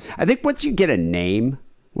 I think once you get a name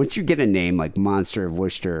like Monster of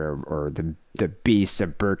Worcester or the Beast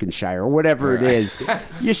of Berkshire or whatever it is,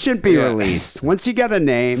 you shouldn't be released. Once you got a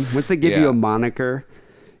name, once they give you a moniker,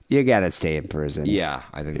 you got to stay in prison. Yeah,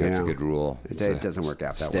 I think that's a good rule. It doesn't work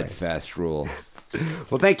out that way. Steadfast rule.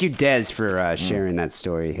 Well, thank you, Des, for sharing that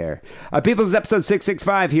story here. People, this is episode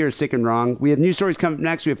 665 here, Sick and Wrong. We have news stories coming up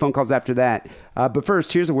next. We have phone calls after that. But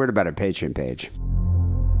first, here's a word about our Patreon page.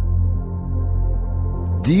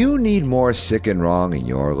 Do you need more sick and wrong in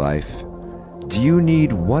your life? Do you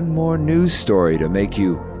need one more news story to make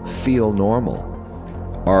you feel normal?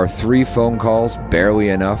 Are 3 phone calls barely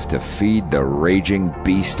enough to feed the raging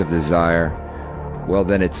beast of desire? Well,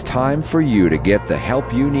 then it's time for you to get the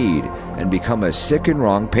help you need and become a Sick and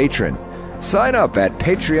Wrong patron. Sign up at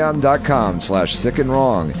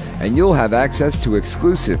patreon.com/sickandwrong and you'll have access to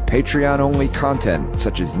exclusive Patreon-only content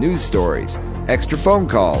such as news stories, extra phone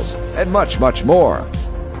calls, and much, much more.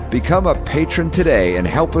 Become a patron today and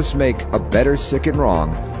help us make a better Sick and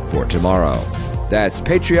Wrong for tomorrow. That's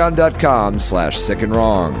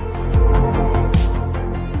patreon.com/sickandwrong.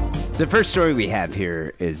 So the first story we have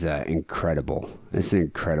here is incredible. It's an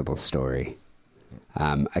incredible story.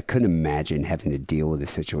 I couldn't imagine having to deal with a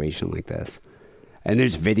situation like this. And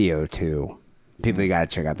there's video, too. People, you got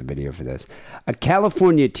to check out the video for this. A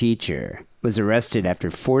California teacher was arrested after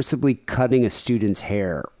forcibly cutting a student's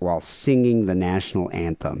hair while singing the national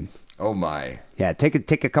anthem. Oh, my. Yeah,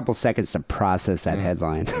 take a couple seconds to process that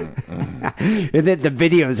headline. The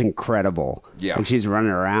video is incredible. Yeah. And she's running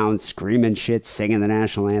around, screaming shit, singing the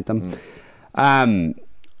national anthem.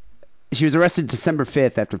 She was arrested December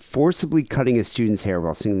 5th after forcibly cutting a student's hair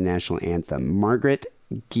while singing the national anthem. Margaret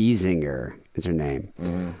Giesinger is her name.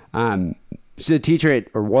 She's a teacher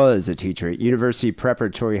was a teacher at University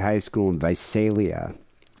Preparatory High School in Visalia,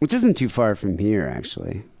 which isn't too far from here,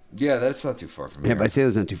 actually. Yeah, that's not too far from here. Yeah,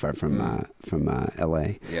 Visalia's not too far from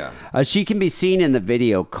L.A. Yeah. She can be seen in the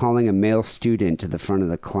video calling a male student to the front of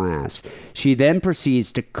the class. She then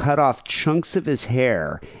proceeds to cut off chunks of his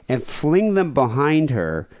hair and fling them behind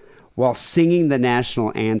her while singing the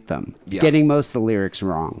national anthem, getting most of the lyrics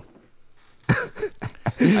wrong.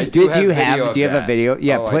 Do you have a video?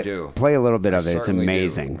 Yeah, I do. Play a little bit of it. It's Certainly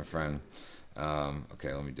amazing. do, my friend.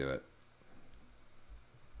 Okay, let me do it.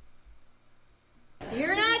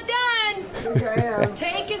 You're not done.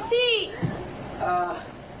 Take a seat.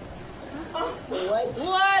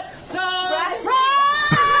 What's so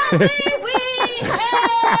proudly we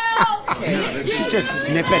hail? She's just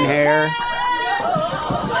sniffing hair.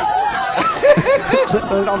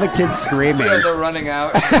 All the kids screaming. Yeah, they're running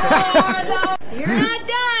out. You're not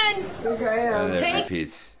done. And it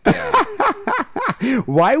repeats. Yeah.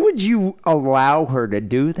 Why would you allow her to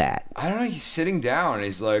do that? I don't know. He's sitting down.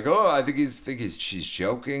 He's like, "Oh, I think she's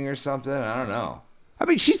joking or something." I don't know. I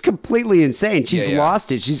mean, she's completely insane. She's Yeah.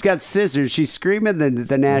 lost it. She's got scissors. She's screaming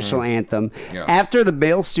the national anthem. Yeah. After the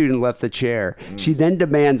male student left the chair, she then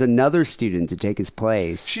demands another student to take his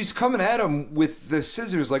place. She's coming at him with the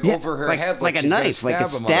scissors Yeah, over her like- head, like a she's gonna knife, like stab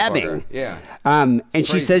it's a stabbing. motherfucker. Yeah. And she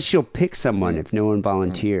crazy. says she'll pick someone if no one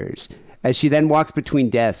volunteers. As she then walks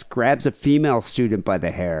between desks, grabs a female student by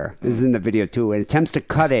the hair. This is in the video too, and attempts to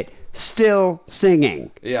cut it, still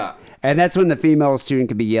singing. Yeah. And that's when the female student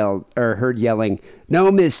could be heard yelling,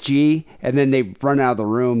 "No, Miss G," and then they run out of the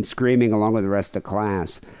room screaming along with the rest of the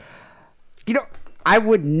class. You know, I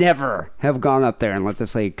would never have gone up there and let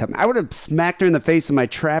this lady come. I would have smacked her in the face with my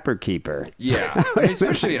trapper keeper. Yeah. I mean,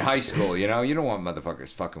 especially in high school, you know, you don't want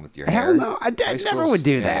motherfuckers fucking with your hair. Hell no, I High never school's- would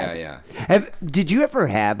do that. Yeah. Did you ever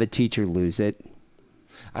have a teacher lose it?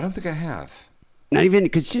 I don't think I have. Not even,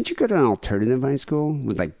 because didn't you go to an alternative high school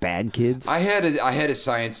with like bad kids? I had a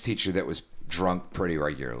science teacher that was drunk pretty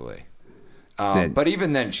regularly, but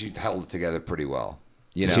even then she held it together pretty well.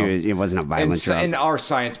 You know, It wasn't a violent drunk. And our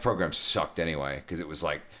science program sucked anyway because it was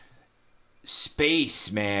like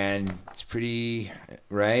space, man. It's pretty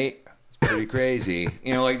right. It's pretty crazy.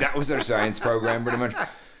 You know, like that was our science program pretty much.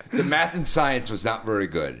 The math and science was not very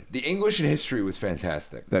good. The English and history was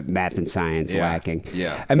fantastic. But math and science lacking.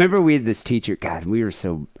 Yeah. I remember we had this teacher. God,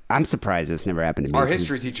 I'm surprised this never happened to me. Our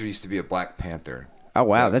history teacher used to be a Black Panther. Oh,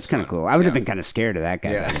 wow. That That's was kind of fun. cool. I would have Yeah. been kind of scared of that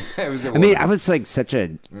guy. Yeah. It was I mean, I was like such a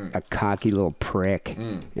cocky little prick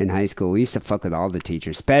in high school. We used to fuck with all the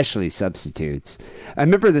teachers, especially substitutes. I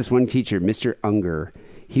remember this one teacher, Mr. Unger.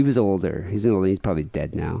 He was older. He's probably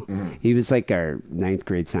dead now. He was like our 9th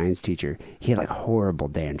grade science teacher. He had like horrible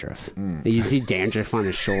dandruff. You see dandruff on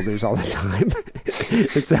his shoulders all the time.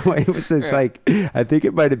 And so it was just like, I think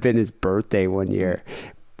it might have been his birthday one year.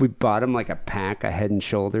 We bought him like a pack of Head and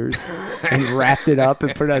Shoulders and wrapped it up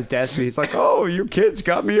and put it on his desk. And he's like, "Oh, your kids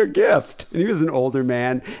got me a gift." And he was an older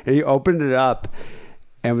man. And he opened it up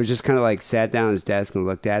and was just kind of like sat down at his desk and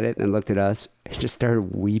looked at it and looked at us and just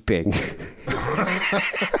started weeping.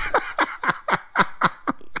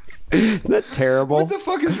 Isn't that terrible? What the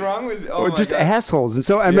fuck is wrong with? Oh, my just God. assholes. And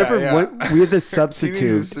so I remember we had this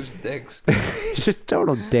substitute. Such dicks. Just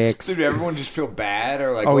total dicks. Did everyone just feel bad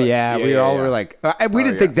or like? Oh what? yeah, we all were like, we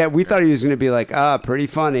didn't think that. We thought he was going to be like, pretty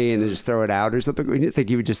funny, and then just throw it out or something. We didn't think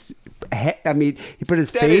he would just. I mean, he put his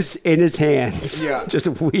face in his hands, just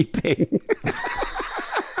weeping.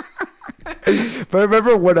 But I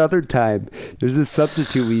remember one other time, there's this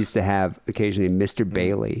substitute we used to have occasionally, Mr.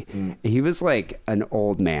 Bailey. He was like an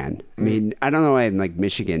old man. I mean, I don't know, in like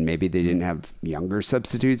Michigan, maybe they didn't have younger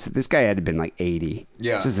substitutes. This guy had to have been like 80.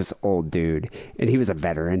 Yeah. Just this old dude. And he was a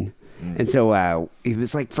veteran. And so he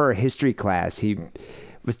was like, for a history class,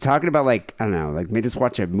 was talking about like, I don't know, like made us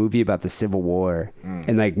watch a movie about the Civil War.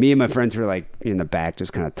 And like me and my friends were like in the back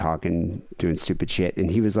just kind of talking, doing stupid shit.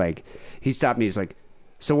 And he was like, he stopped me. He's like,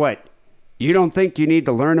 so what? You don't think you need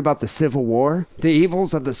to learn about the Civil War? The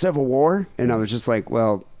evils of the Civil War? And I was just like,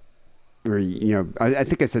 well, or, you know, I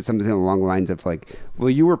think I said something along the lines of like, well,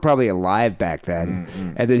 you were probably alive back then.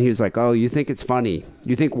 And then he was like, oh, you think it's funny?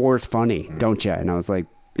 You think war's funny, don't you? And I was like,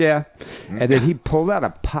 yeah. And then he pulled out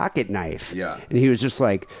a pocket knife. Yeah. And he was just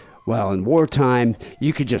like, well, in wartime,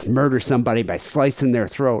 you could just murder somebody by slicing their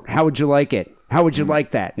throat. How would you like it? How would you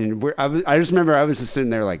like that? And I just remember I was just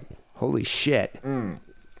sitting there like, holy shit.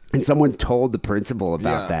 And someone told the principal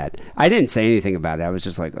about that. I didn't say anything about it. I was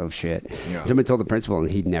just like, oh shit. Yeah. Someone told the principal, and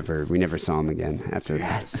we never saw him again after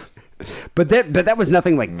that. But that was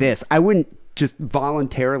nothing like this. I wouldn't just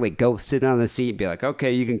voluntarily go sit on the seat and be like,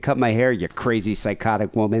 okay, you can cut my hair, you crazy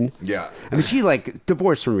psychotic woman. Yeah. I mean, she like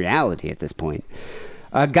divorced from reality at this point.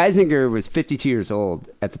 Geisinger was 52 years old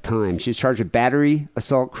at the time. She was charged with battery,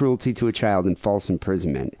 assault, cruelty to a child, and false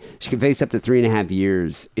imprisonment. She could face up to 3.5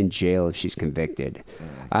 years in jail if she's convicted.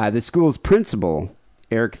 The school's principal,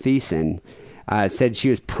 Eric Thiessen, said she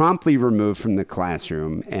was promptly removed from the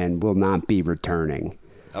classroom and will not be returning.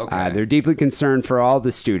 Okay. They're deeply concerned for all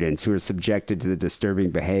the students who are subjected to the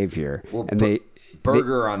disturbing behavior. Well, And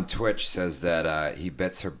Burger on Twitch says that he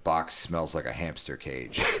bets her box smells like a hamster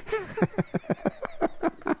cage.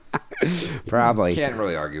 Probably. Can't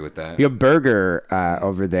really argue with that. Your Burger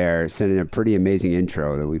over there sent in a pretty amazing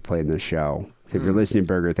intro that we played in the show. So if you're listening,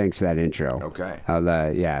 Burger, thanks for that intro. Okay.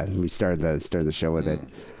 Yeah, we started the show with it.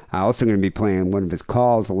 Also going to be playing one of his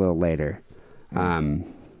calls a little later.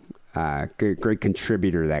 Great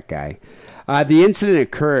contributor, that guy. The incident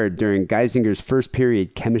occurred during Geisinger's first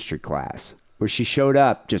period chemistry class, where she showed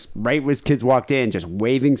up just right as kids walked in, just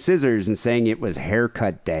waving scissors and saying it was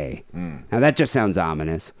haircut day. Now that just sounds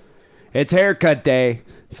ominous. It's haircut day.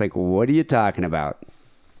 It's like, what are you talking about?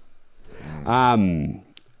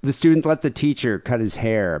 The student let the teacher cut his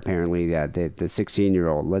hair. Apparently, the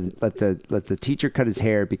 16-year-old let the teacher cut his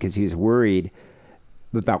hair because he was worried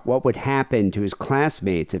about what would happen to his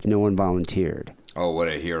classmates if no one volunteered. Oh, what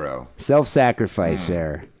a hero! Self-sacrifice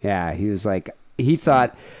there. Yeah, he was like, he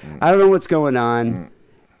thought, I don't know what's going on.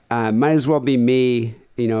 Might as well be me.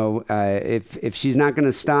 You know, if she's not going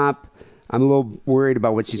to stop, I'm a little worried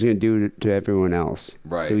about what she's going to do to everyone else.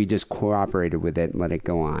 Right. So he just cooperated with it and let it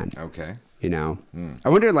go on. Okay. You know, I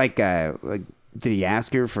wonder, like, did he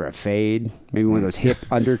ask her for a fade? Maybe one of those hip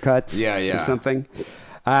undercuts? Yeah. Or something?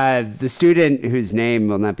 The student, whose name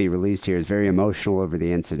will not be released here, is very emotional over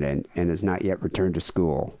the incident and has not yet returned to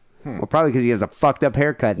school. Well, probably because he has a fucked up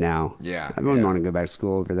haircut now. Yeah. I wouldn't want to go back to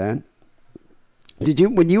school over that. Did you,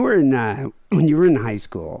 when you were in high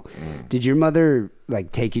school, did your mother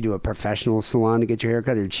like take you to a professional salon to get your hair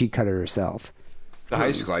cut, or did she cut it herself? The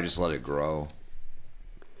high school, I just let it grow.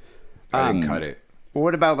 I didn't cut it. Well,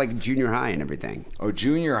 what about like junior high and everything? Oh,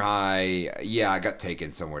 junior high, yeah, I got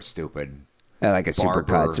taken somewhere stupid. Like a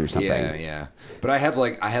Supercuts or something. Yeah. But I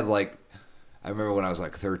remember when I was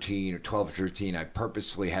like 13 or 12 or 13, I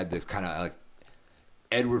purposefully had this kind of like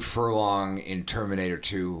Edward Furlong in Terminator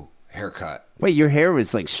 2 haircut. Wait, your hair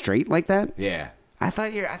was like straight like that? Yeah. I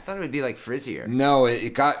thought it would be like frizzier. No,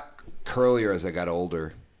 it got curlier as I got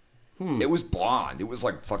older. It was blonde. It was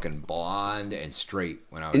like fucking blonde and straight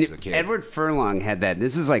when I was a kid. Edward Furlong had that.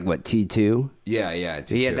 This is like what, T2? Yeah. T2.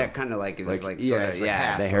 He had that kind of like, it was like yeah, sort of,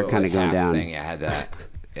 half, the hair kind of going down. Thing. I had that.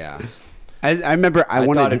 Yeah. I remember I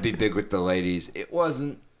wanted thought it'd be big with the ladies. It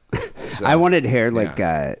wasn't. So, I wanted hair like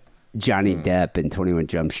Johnny Depp in 21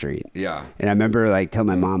 Jump Street. Yeah. And I remember like telling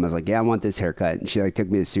my mom, I was like, yeah, I want this haircut. And she like took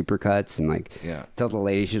me to Supercuts and like told the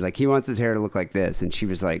lady, she was like, he wants his hair to look like this. And she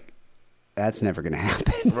was like, that's never going to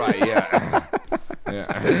happen. Right, yeah.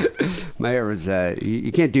 Yeah. My hair was, you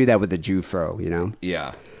can't do that with a Jew fro, you know?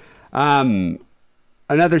 Yeah.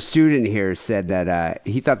 Another student here said that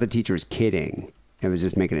he thought the teacher was kidding and was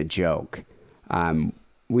just making a joke.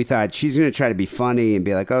 We thought she's going to try to be funny and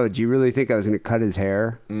be like, oh, do you really think I was going to cut his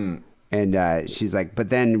hair? And she's like, but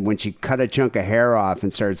then when she cut a chunk of hair off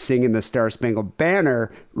and started singing the Star Spangled Banner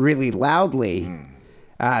really loudly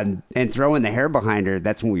and throwing the hair behind her,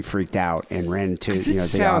 that's when we freaked out and ran into it the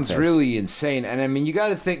sounds office. really insane. And I mean, you got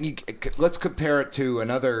to think, let's compare it to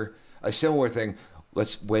a similar thing.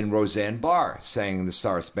 When Roseanne Barr sang the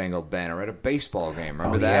Star Spangled Banner at a baseball game.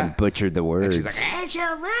 Remember that? Yeah, butchered the words. And she's like,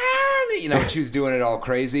 you know, she was doing it all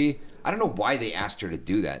crazy. I don't know why they asked her to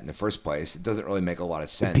do that in the first place. It doesn't really make a lot of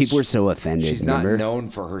sense. People were so offended. She's remember? not known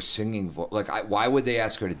for her singing voice. Like, why would they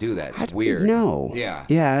ask her to do that? It's weird. No. Yeah.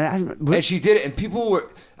 Yeah. And she did it, and people were.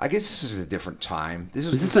 I guess this was a different time. This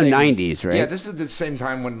is the 90s, right? Yeah, this is the same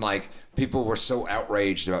time when like people were so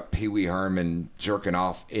outraged about Pee Wee Herman jerking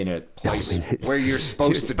off in a place where you're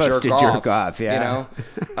supposed to jerk off. Yeah. You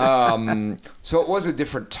know. So it was a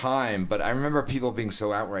different time, but I remember people being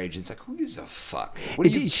so outraged. It's like, who gives a fuck?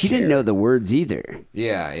 She didn't know the words either.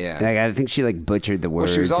 Yeah, yeah. Like, I think she like butchered the words.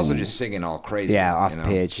 Well, she was also just singing all crazy. Yeah, off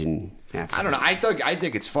pitch and. I don't know. I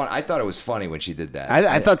think it's fun. I thought it was funny when she did that.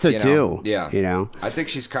 I thought so too. Yeah. You know. I think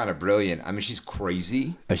she's kind of brilliant. I mean, she's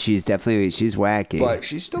crazy. She's wacky. But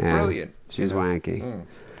she's still brilliant. She's wacky.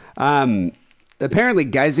 Apparently,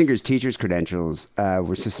 Geisinger's teacher's credentials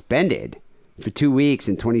were suspended for 2 weeks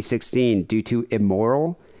in 2016 due to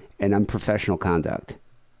immoral and unprofessional conduct.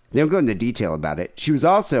 They don't go into detail about it.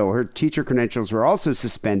 Her teacher credentials were also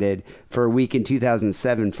suspended for a week in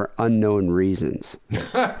 2007 for unknown reasons.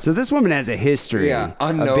 So this woman has a history of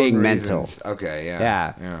being mental. Okay,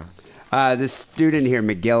 yeah. This student here,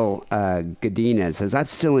 Miguel Godinez, says, I'm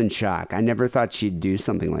still in shock. I never thought she'd do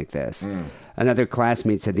something like this. Another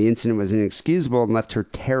classmate said the incident was inexcusable and left her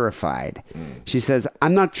terrified. She says,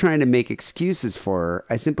 I'm not trying to make excuses for her.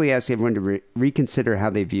 I simply ask everyone to reconsider how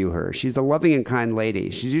they view her. She's a loving and kind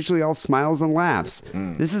lady. She's usually all smiles and laughs.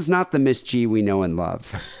 This is not the Miss G we know and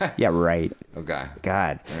love. Yeah, right. Okay.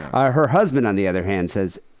 God. Yeah. Her husband, on the other hand,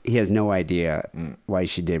 says he has no idea why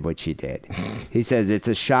she did what she did. He says, it's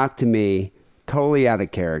a shock to me. Totally out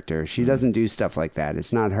of character. She doesn't do stuff like that.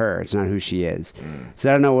 It's not her. It's not who she is. So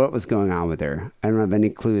I don't know what was going on with her. I don't have any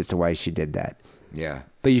clue as to why she did that. Yeah.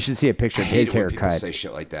 But you should see a picture of his haircut. People haircut. say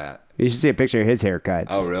shit like that. You should see a picture of his haircut.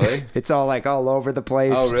 Oh, really? It's all like all over the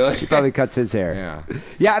place. Oh, really? He probably cuts his hair. Yeah.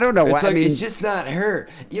 Yeah, I don't know. It's like, it's just not her.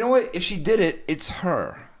 You know what? If she did it, it's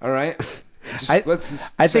her. All right? I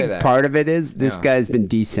think part of it is this guy's been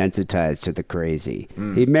desensitized to the crazy.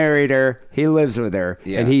 He married her, he lives with her,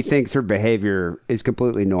 and he thinks her behavior is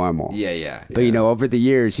completely normal. Yeah. But, you know, over the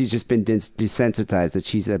years, he's just been desensitized that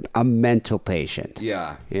she's a mental patient.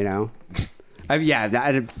 Yeah. You know?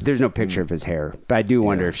 There's no picture of his hair, but I do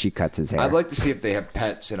wonder if she cuts his hair. I'd like to see if they have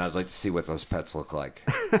pets, and I'd like to see what those pets look like.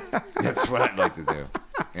 That's what I'd like to do.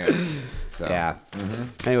 Yeah. So. Yeah.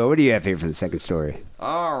 Anyway, what do you have here for the second story?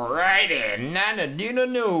 All righty.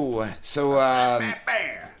 No. So,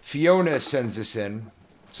 Fiona sends us in.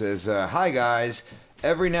 Says, hi, guys.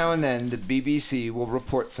 Every now and then, the BBC will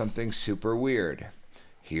report something super weird.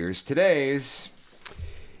 Here's today's.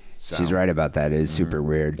 So, she's right about that. It is super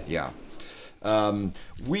weird. Yeah.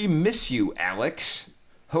 We miss you, Alex.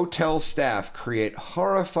 Hotel staff create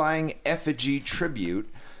horrifying effigy tribute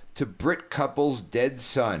to Brit couple's dead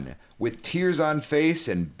son with tears on face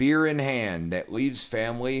and beer in hand that leaves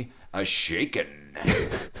family a-shaken.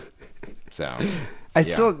 So,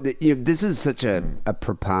 still, this is such a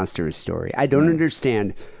preposterous story. I don't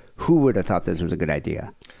understand who would have thought this was a good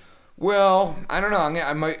idea. Well, I don't know.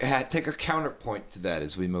 I might take a counterpoint to that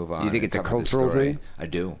as we move on. You think it's a cultural thing? I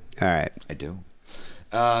do. All right. I do.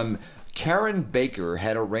 Karen Baker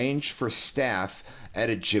had arranged for staff at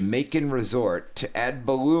a Jamaican resort to add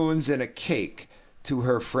balloons and a cake to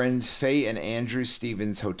her friends Faye and Andrew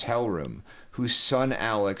Stevens' hotel room, whose son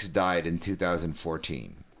Alex died in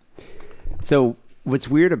 2014. So what's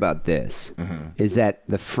weird about this is that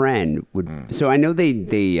the friend would. So I know they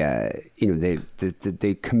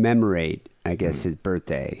commemorate, I guess, his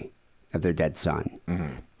birthday of their dead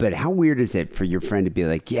son. But how weird is it for your friend to be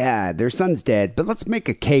like, yeah, their son's dead, but let's make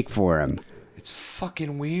a cake for him? It's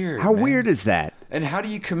fucking weird. How weird is that? And how do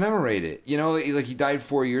you commemorate it? You know, like he died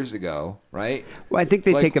 4 years ago, right? Well, I think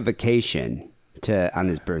they take a vacation on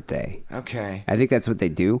his birthday. Okay. I think that's what they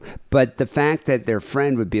do. But the fact that their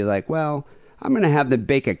friend would be like, well, I'm going to have them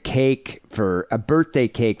bake a birthday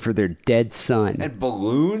cake for their dead son. And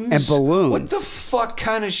balloons? What the fuck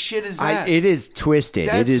kind of shit is that? It is twisted.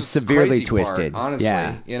 That's it is severely twisted. Part,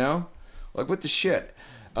 honestly, you know? Like, what the shit?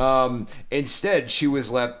 Instead, she was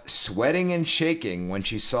left sweating and shaking when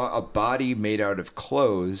she saw a body made out of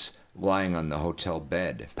clothes lying on the hotel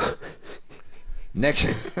bed. Next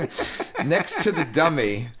to the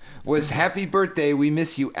dummy was "Happy Birthday, we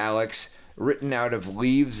miss you, Alex," written out of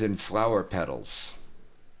leaves and flower petals.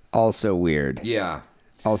 Also weird. Yeah.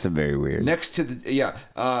 Also very weird. Next to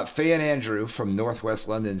Faye and Andrew from Northwest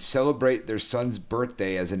London celebrate their son's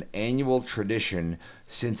birthday as an annual tradition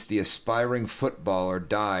since the aspiring footballer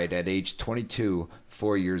died at age 22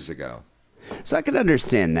 4 years ago. So I can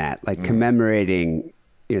understand that, like commemorating,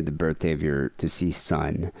 the birthday of your deceased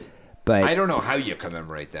son. But I don't know how you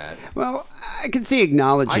commemorate that. well, I can see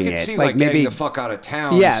acknowledging I it. could see like getting maybe the fuck out of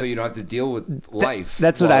town, Yeah. so you don't have to deal with life.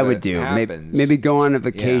 That's what while I would it do. happens. Maybe go on a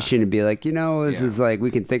vacation and be like, this Yeah. is like we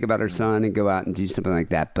can think about our son and go out and do something like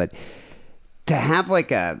that. But to have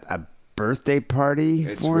like a birthday party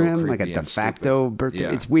It's for real him, like a creepy de and facto stupid. birthday,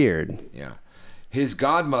 Yeah. it's weird. Yeah. His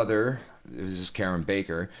godmother, this is Karen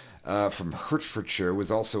Baker, from Hertfordshire, was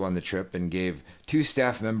also on the trip and gave 2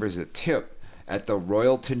 staff members a tip at the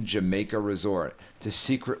Royalton, Jamaica resort to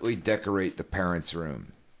secretly decorate the parents'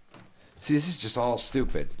 room. See, this is just all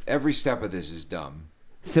stupid. Every step of this is dumb.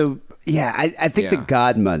 So yeah, I think the Yeah.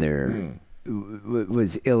 godmother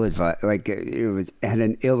was ill-advised. Like had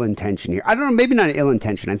an ill intention here. I don't know, maybe not an ill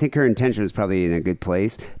intention. I think her intention was probably in a good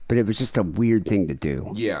place, but it was just a weird thing to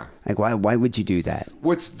do. Yeah. Like why would you do that?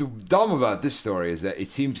 What's dumb about this story is that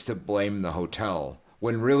it seems to blame the hotel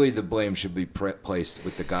when really the blame should be placed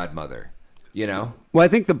with the godmother. You know? Well, I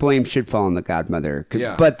think the blame should fall on the godmother.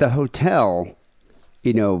 Yeah. But the hotel,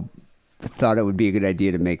 thought it would be a good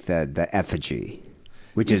idea to make the effigy,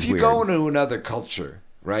 which is If you weird. go into another culture,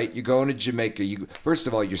 right? You go into Jamaica. First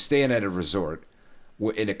of all, you're staying at a resort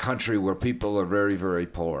in a country where people are very, very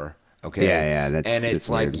poor. Okay. Yeah, that's it's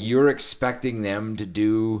like weird. you're expecting them to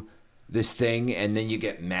do this thing, and then you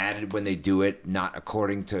get mad when they do it not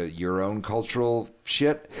according to your own cultural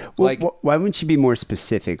shit. Well, why wouldn't she be more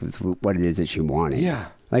specific with what it is that she wanted? Yeah.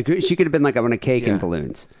 Like she could have been like, I want a cake Yeah. and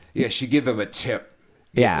balloons. yeah, she give him a tip.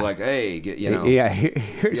 Yeah. Like, hey, Yeah,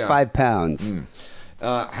 here's Yeah. 5 pounds.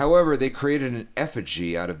 However, they created an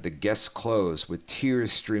effigy out of the guest's clothes with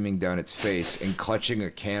tears streaming down its face and clutching a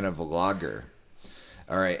can of lager.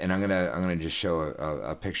 All right, and I'm gonna just show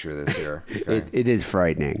a picture of this here. Okay? It is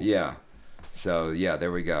frightening. Yeah. So yeah,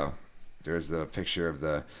 there we go. There's the picture of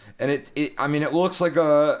and it looks like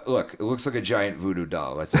a giant voodoo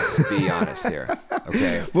doll. Let's be honest here.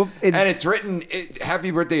 Okay. Well, and it's written.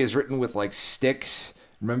 Happy Birthday is written with like sticks.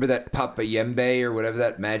 Remember that Papa Yembe or whatever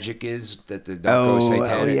that magic is that the narco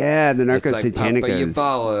satanic. Yeah, the narco It's like satanic Papa is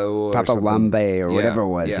Yembala or Papa something. Lambe or whatever it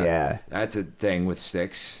was. Yeah. That's a thing with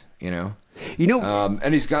sticks.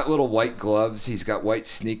 And he's got little white gloves. He's got white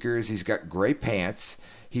sneakers. He's got gray pants.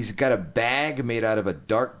 He's got a bag made out of a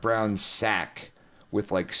dark brown sack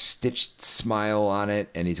with like stitched smile on it,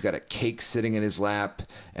 and he's got a cake sitting in his lap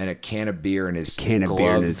and a can of beer in his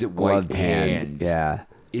gloved hand. Yeah.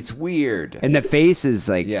 It's weird. And the face is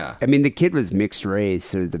like, Yeah. I mean, the kid was mixed race,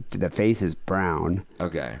 so the face is brown,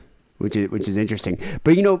 Okay. which is interesting.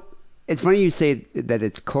 But it's funny you say that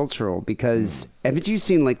it's cultural because haven't you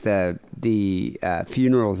seen like the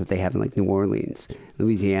funerals that they have in like New Orleans,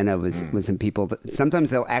 Louisiana was some people that sometimes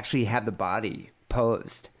they'll actually have the body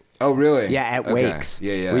posed. Oh, really? Yeah, at Okay. wakes.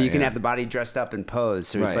 Yeah. Where you can have the body dressed up and posed.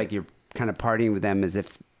 So it's Right. like you're kind of partying with them as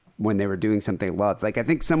if when they were doing something loved. Like I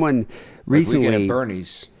think someone Like recently. we get at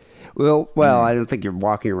Bernie's. Well, I don't think you're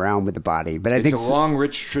walking around with the body, but I It's think a long,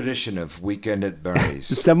 rich tradition of weekend at Bernie's.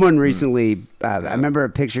 someone recently. I remember a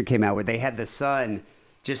picture came out where they had the son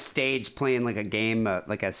just staged playing like a game,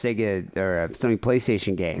 like a Sega or a Sony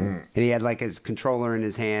PlayStation game, and he had like his controller in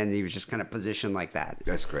his hand. And he was just kind of positioned like that.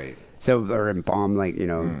 That's great. So, or embalmed, like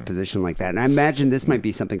position like that. And I imagine this might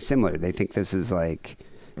be something similar. They think this is like,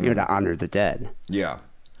 to honor the dead. Yeah.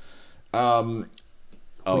 And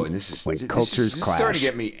this is when this cultures is starting clash. to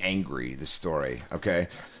get me angry. This story, okay.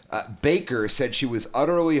 Baker said she was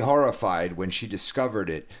utterly horrified when she discovered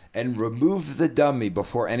it and removed the dummy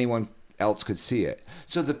before anyone else could see it.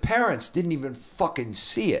 So the parents didn't even fucking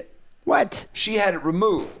see it. What? She had it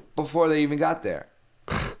removed before they even got there.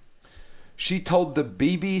 She told the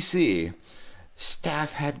BBC,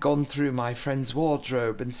 staff had gone through my friend's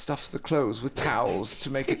wardrobe and stuffed the clothes with towels to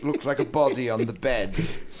make it look like a body on the bed.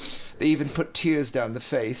 They even put tears down the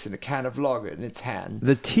face and a can of lager in its hand.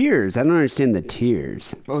 The tears. I don't understand the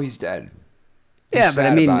tears. Oh, he's dead. Yeah, He's but I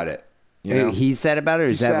sad mean, about it. He's sad about it. Or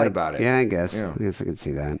is He's that sad like, about it. Yeah, I guess. Yeah. I guess I could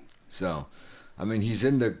see that. So, I mean, he's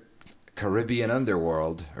in the Caribbean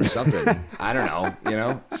underworld or something. I don't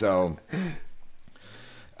know, So,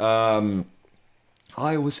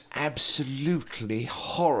 I was absolutely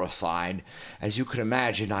horrified. As you can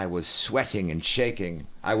imagine, I was sweating and shaking.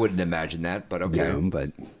 I wouldn't imagine that, but okay. No,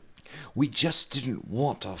 but We just didn't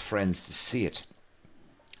want our friends to see it.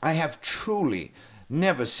 I have truly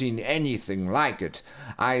never seen anything like it.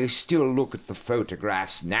 I still look at the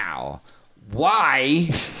photographs now. Why?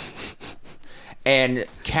 And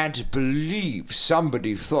can't believe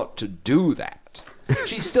somebody thought to do that.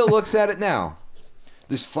 She still looks at it now.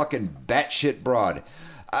 This fucking batshit broad.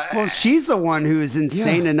 Well, she's the one who is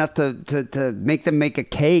insane enough to make them make a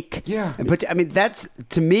cake. Yeah. But I mean, that's,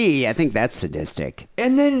 to me, I think that's sadistic.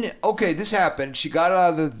 And then, okay, this happened. She got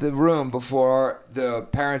out of the room before the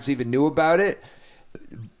parents even knew about it.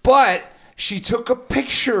 But she took a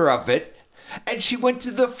picture of it, and she went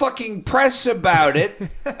to the fucking press about it.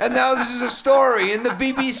 And now this is a story in the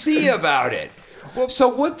BBC about it. Well, so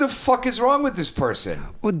what the fuck is wrong with this person?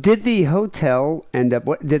 Well, did the hotel end up?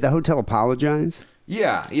 Did the hotel apologize?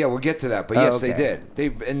 Yeah, we'll get to that. But Oh, yes, okay. they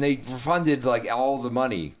did. They refunded like all the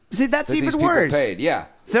money. See, that's that these even people worse. Paid. Yeah.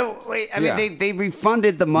 So wait, I Yeah. mean, they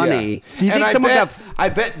refunded the money. Yeah. Do you think and someone I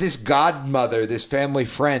bet this godmother, this family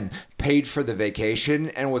friend, paid for the vacation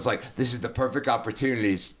and was like, "This is the perfect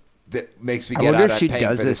opportunity that makes me I get wonder out if of she paying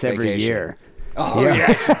does for this every vacation." year. Oh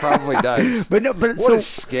yeah, she probably does. But no, what so a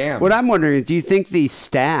scam! What I'm wondering is, do you think the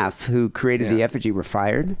staff who created the Yeah. effigy were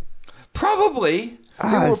fired? Probably. They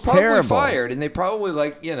were it's probably terrible. fired, and they probably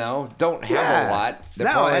don't have a lot. They're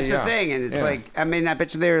No, probably, that's the thing, and it's like, I mean, I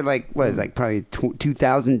bet you they're like, what is like probably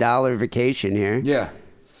 $2,000 vacation here. Yeah.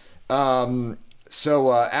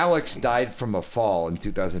 So Alex died from a fall in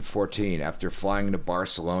 2014 after flying to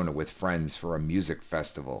Barcelona with friends for a music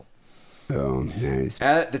festival. Oh, nice.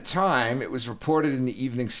 At the time, it was reported in the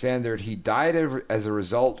Evening Standard he died as a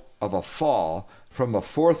result of a fall from a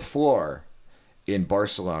fourth floor in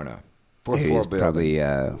Barcelona. Fourth He floor was building. probably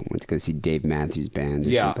went to go see Dave Matthews Band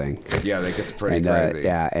or something. Yeah, that gets pretty And, crazy.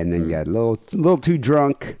 yeah, and then got a little too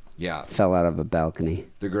drunk. Yeah. Fell out of a balcony.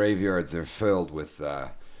 The graveyards are filled with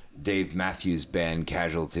Dave Matthews Band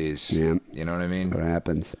casualties. Yeah. You know what I mean? What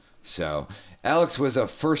happens? So, Alex was a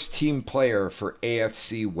first-team player for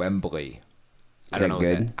AFC Wembley. Is that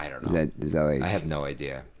good? I don't know. Is that like? I have no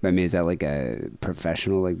idea. I mean, is that like a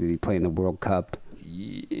professional? Like, did he play in the World Cup?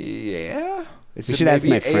 Yeah. It's We should ask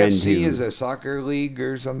my friend AFC who- is a soccer league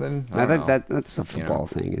or something. I don't think know. that's a football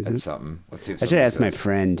thing, isn't That's it? something. Let's see if I should somebody ask my says.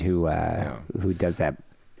 friend who does that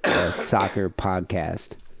soccer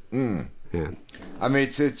podcast. Yeah. I mean,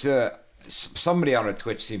 it's somebody on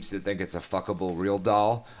Twitch seems to think it's a fuckable real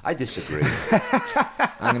doll. I disagree.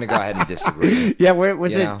 I'm gonna go ahead and disagree. Yeah, where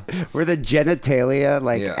was You it? know? Were the genitalia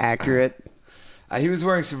like Yeah. accurate? He was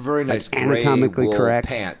wearing some very nice gray anatomically wool correct?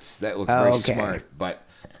 pants that looked Oh, very okay. smart. But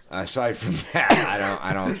aside from that,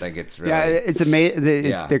 I don't think it's really. Yeah, it's amazing.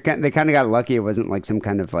 Yeah. They kind of got lucky. It wasn't like some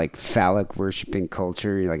kind of like phallic worshiping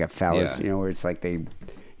culture, like a phallus, Yeah. where it's like they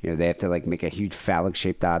have to like make a huge phallic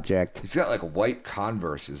shaped object. He's got like white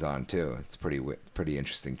Converses on too. It's pretty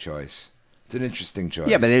interesing choice. It's an interesting choice.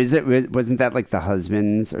 Yeah, but wasn't that like the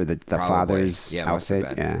husband's or the Probably. father's Yeah, must have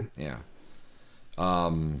outfit? been. Yeah.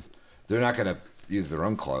 They're not gonna use their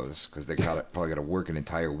own clothes because they probably got to work an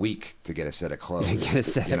entire week to get a set of clothes. get a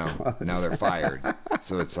set of clothes. Now they're fired.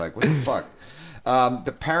 So it's like, what the fuck?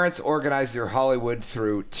 The parents organized their Hollywood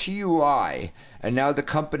through TUI, and now the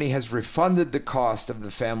company has refunded the cost of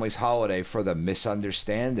the family's holiday for the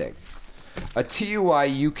misunderstanding. A TUI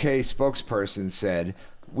UK spokesperson said,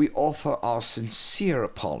 "We offer our sincere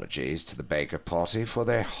apologies to the Baker party for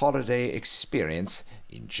their holiday experience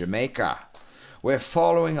in Jamaica. We're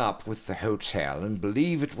following up with the hotel and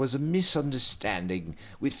believe it was a misunderstanding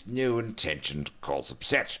with no intention to cause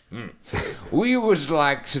upset. We would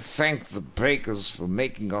like to thank the Bakers for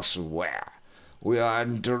making us aware. We are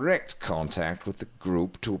in direct contact with the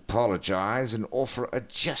group to apologize and offer a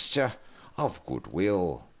gesture of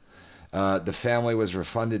goodwill." The family was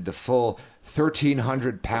refunded the full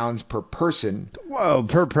 £1,300 per person Whoa,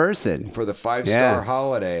 per person. for the 5-star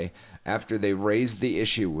holiday after they raised the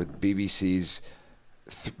issue with BBC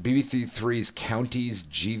Three's Counties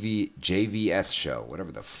JVS show,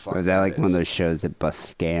 whatever the fuck. Was that like is. one of those shows that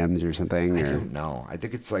bust scams or something? I or- don't know. I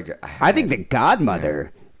think it's like. I think the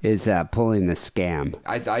godmother is pulling the scam.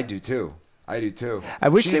 I do too. I do too. I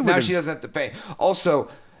wish they now would've- she doesn't have to pay. Also,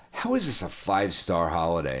 how is this a 5-star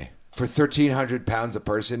holiday for £1,300 a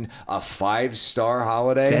person? A 5-star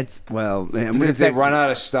holiday? That's if they run out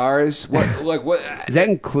of stars, what? Like what? Does that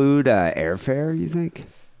include airfare? You think?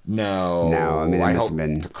 No, I mean, it I must hope have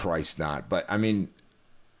been- to Christ not. But I mean,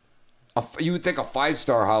 you would think a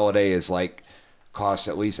 5-star holiday is like costs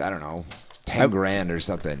at least, I don't know, 10 grand or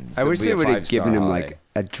something. I wish to be they a would have 5-star given him holiday. like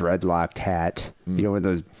a dreadlocked hat. You know, with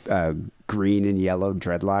those green and yellow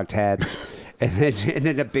dreadlocked hats, and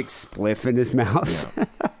then a big spliff in his mouth.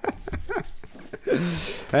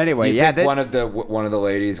 Anyway, You yeah, think one of the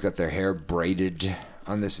ladies got their hair braided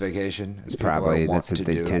on this vacation? As people probably want that's what to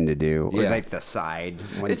they do? tend to do. Or Yeah. like the side.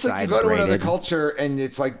 One It's side like you go to another braided. culture and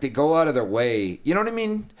it's like they go out of their way. You know what I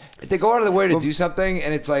mean? They go out of their way to do something,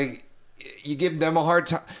 and it's like you give them a hard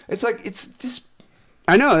time. It's like it's this.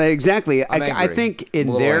 I know, exactly. I'm I angry. think in I'm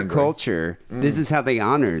a little their angry. culture, this is how they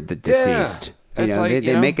honor the deceased. You It's know, like,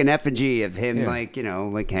 they make an effigy of him, Yeah. like, you know,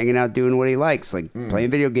 like hanging out doing what he likes, like playing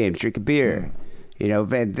video games, drinking beer. You know,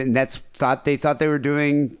 and that's they thought they were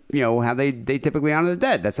doing, you know, how they typically honor the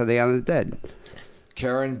dead. That's how they honor the dead.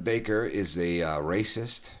 Karen Baker is a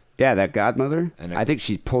racist. Yeah, that godmother. And I think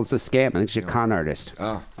she pulls a scam. I think she's a con artist.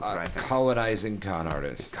 Oh, colonizing con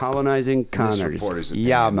artist. Colonizing con This artist. reporter's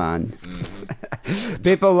Yeah, opinion. man.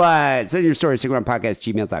 People, send your story,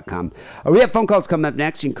 sickrongpodcast@gmail.com. We have phone calls coming up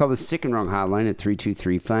next. You can call the Sick and Wrong hotline at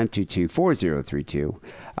 323-522-4032.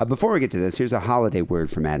 Before we get to this, here's a holiday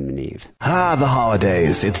word from Adam and Eve. Ah, the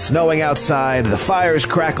holidays. It's snowing outside, the fire's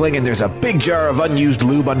crackling, and there's a big jar of unused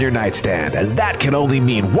lube on your nightstand. And that can only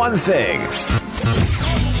mean one thing.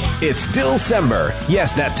 It's Dillcember.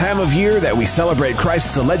 Yes, that time of year that we celebrate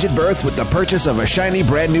Christ's alleged birth with the purchase of a shiny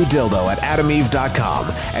brand new dildo at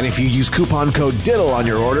adameve.com. And if you use coupon code DIDDLE on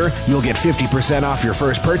your order, you'll get 50% off your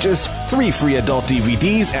first purchase, 3 free adult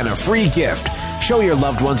DVDs, and a free gift. Show your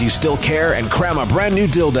loved ones you still care and cram a brand new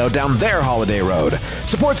dildo down their holiday road.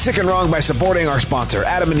 Support Sick and Wrong by supporting our sponsor,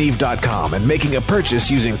 adamandeve.com, and making a purchase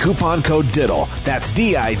using coupon code DIDDLE. That's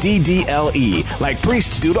DIDDLE, like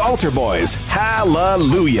priests do to altar boys.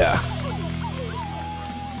 Hallelujah.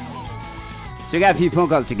 So we got a few phone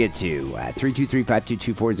calls to get to.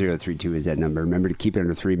 323-522-4032 is that number. Remember to keep it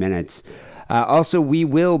under 3 minutes. Also, we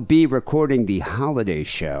will be recording the holiday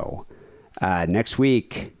show next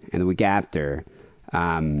week and the week after.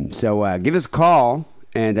 So give us a call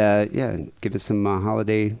and, give us some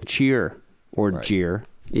holiday cheer or jeer,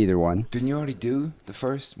 either one. Didn't you already do the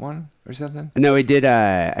first one or something? No, we did.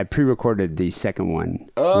 I pre-recorded the second one with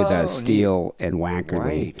Oh, Steele and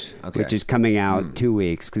Wackerly, Right. Okay. which is coming out 2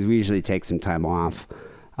 weeks because we usually take some time off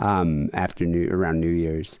around New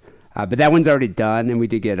Year's. But that one's already done, and we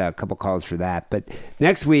did get a couple calls for that. But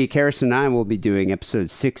next week, Harrison and I will be doing episode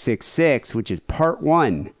 666, which is part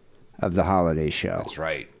 1 of the holiday show. That's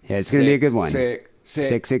right. Yeah, it's going to be a good one.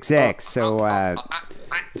 666. So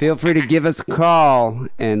feel free to give us a call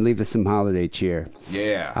and leave us some holiday cheer.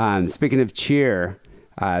 Yeah. Speaking of cheer,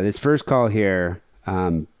 this first call here,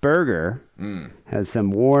 Berger has some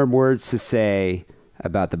warm words to say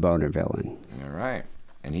about the boner villain. All right.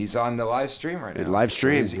 And he's on the live stream right now. Live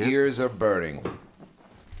stream, So his yeah. ears are burning.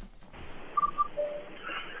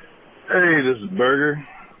 Hey, this is Burger.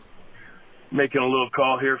 Making a little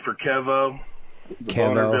call here for Kevo, the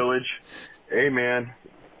Boner Village. Hey, man.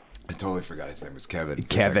 I totally forgot his name was Kevin. for a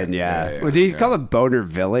Kevin, second. yeah. Well, did he call it Boner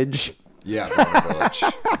Village? Yeah, Boner Village.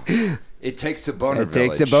 It takes a boner It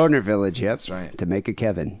village. takes a Boner Village, yep. That's right. To make a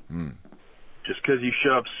Kevin. Just because you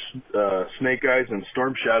shove Snake Eyes and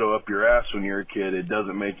Storm Shadow up your ass when you're a kid, it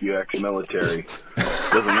doesn't make you ex-military.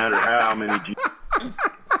 Doesn't matter how many...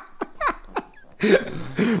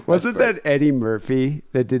 Wasn't that Eddie Murphy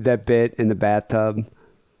that did that bit in the bathtub?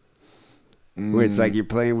 Where it's like you're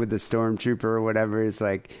playing with the stormtrooper or whatever. It's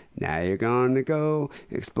like, now you're going to go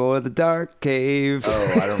explore the dark cave. Oh,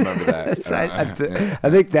 I don't remember that. I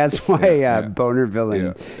think that's why Boner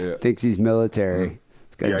Villain Yeah. thinks he's military.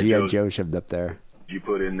 He's got Yeah, G.I. Joe shoved up there. you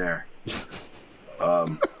put in there.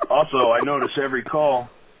 Also, I notice every call,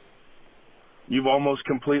 you've almost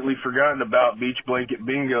completely forgotten about Beach Blanket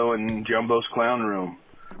Bingo and Jumbo's Clown Room.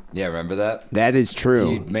 Yeah, remember that? That is He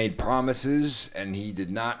true. made promises, and he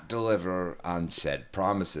did not deliver on said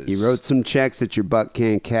promises. He wrote some checks that your butt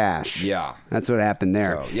can't cash. Yeah. That's what happened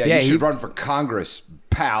there. So, you should run for Congress,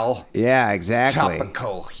 pal. Yeah, exactly.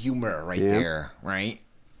 Topical humor right Yeah. there, right?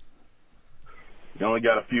 You only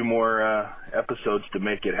got a few more episodes to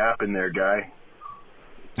make it happen there, guy.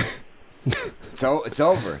 It's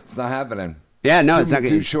over. It's not happening. Yeah, no, it's not.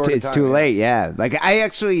 too short a It's time, too yeah. late. Yeah, like I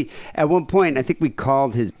actually, at one point, I think we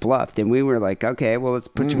called his bluff, and we were like, "Okay, well, let's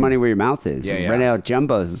put your money where your mouth is. Yeah, Rent yeah. out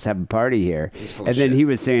Jumbo's. Let's have a party here." He's full And of then shit. he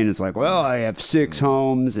was saying, "It's like, well, I have 6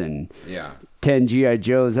 homes and Yeah. 10 GI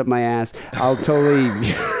Joes up my ass. I'll totally."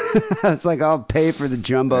 It's like I'll pay for the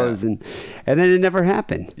Jumbos, Yeah. and then it never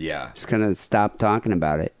happened. Yeah. Just kind of stopped talking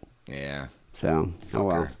about it. Yeah. So, oh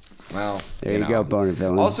well. Well, There you go, Boner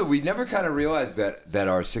Villain. Also, we never kind of realized that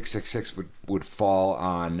our 666 would fall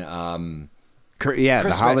on Yeah, Christmas.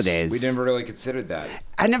 the holidays. We never really considered that.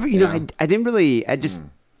 I never, I didn't really, I just,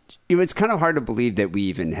 it's kind of hard to believe that we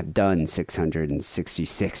even have done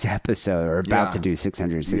 666 episodes or about Yeah. to do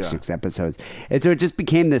 666 episodes. And so it just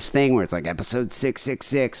became this thing where it's like episode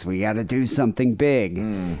 666, we got to do something big.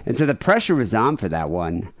 And so the pressure was on for that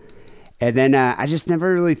one. And then I just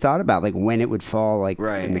never really thought about like when it would fall like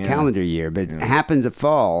Right, in the yeah. calendar year, but it happens to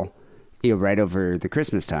fall, right over the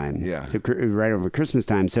Christmas time. Yeah. So right over Christmas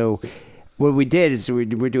time. So what we did is we're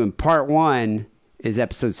doing part 1 is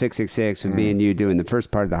episode 666 with me and you doing the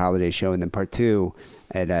first part of the holiday show, and then part 2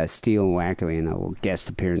 at Steel and Wackerly, and a little guest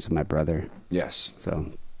appearance with my brother. Yes. So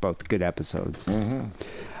both good episodes. All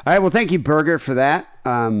right, well, thank you, Burger, for that.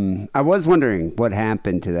 I was wondering what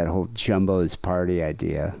happened to that whole Jumbo's party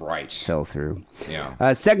idea. Right. Fell through.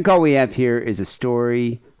 Yeah. Second call we have here is a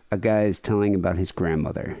story a guy is telling about his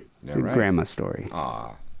grandmother. Yeah, The right. grandma story.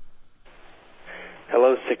 Aw.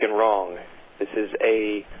 Hello, Sick and Wrong. This is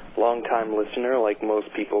a long-time listener, like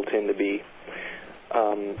most people tend to be.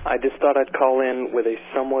 I just thought I'd call in with a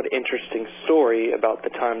somewhat interesting story about the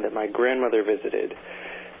time that my grandmother visited.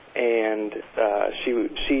 And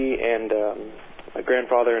she and my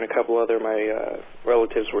grandfather and a couple other my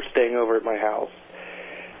relatives were staying over at my house.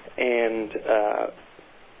 And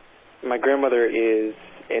my grandmother is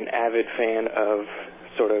an avid fan of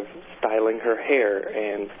sort of styling her hair,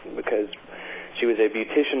 and because she was a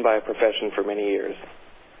beautician by profession for many years.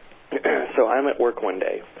 So I'm at work one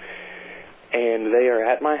day, and they are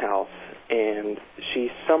at my house, and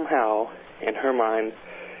she somehow, in her mind,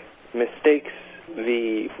 mistakes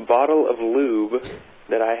the bottle of lube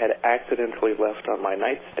that I had accidentally left on my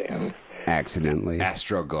nightstand. Accidentally.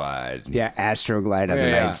 Astroglide. Yeah, Astroglide on the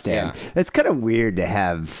Yeah, nightstand. yeah. That's kind of weird to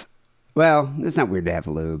have. Well, it's not weird to have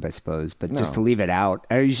lube, I suppose, but just No. to leave it out.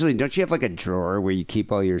 Usually, don't you have like a drawer where you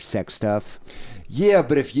keep all your sex stuff? Yeah,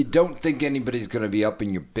 but if you don't think anybody's going to be up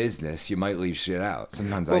in your business, you might leave shit out.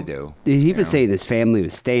 Sometimes I do. He was saying his family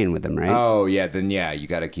was staying with him, right? Oh, yeah, then yeah, you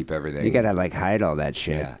got to keep everything. You gotta like hide all that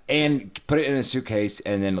shit. Yeah. And put it in a suitcase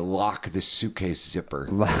and then lock the suitcase zipper.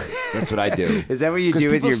 That's what I do. Is that what you 'Cause do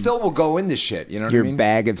with people your still will go into shit, you know what your I mean?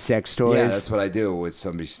 bag of sex toys? Yeah, that's what I do with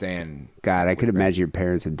somebody staying. God, I could imagine your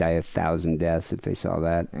parents would die 1,000 deaths if they saw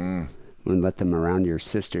that. Wouldn't let them around your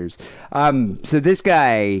sisters. So this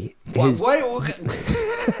guy,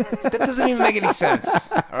 That doesn't even make any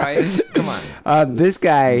sense. All right? Come on. this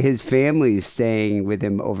guy, his family's staying with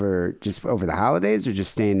him over the holidays, or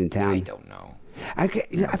just staying in town. I don't know. I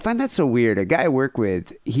find that so weird. A guy I work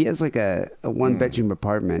with, he has like a one-bedroom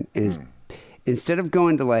apartment, and instead of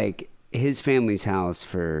going to like his family's house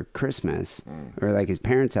for Christmas or like his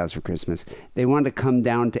parents' house for Christmas, they wanted to come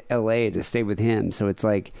down to LA to stay with him. So it's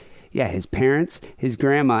like, yeah, his parents, his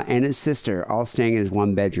grandma, and his sister all staying in his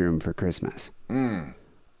one bedroom for Christmas.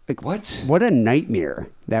 Like, What? What a nightmare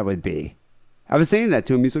that would be. I was saying that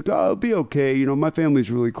to him. He's like, "Oh, it'll be okay. You know, my family's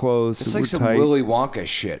really close. It's we're like some tight." Willy Wonka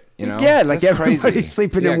shit, you know? Yeah, like That's everybody's crazy.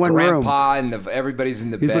 sleeping in one room. Grandpa and everybody's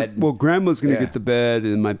in the He's bed. like, "Well, grandma's gonna Yeah. get the bed,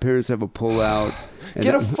 and my parents have a pull-out." And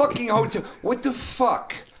Get a fucking hotel. What the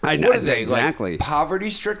fuck? I know, What are they, exactly. like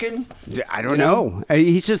poverty-stricken? I don't You know.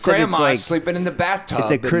 He's just said Grandma's it's like sleeping in the bathtub. it's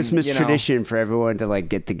a and, Christmas you know, tradition for everyone to like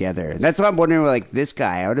get together. That's what I'm wondering. Like this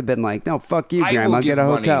guy, I would have been like, "No, fuck you, I Grandma. will Get give a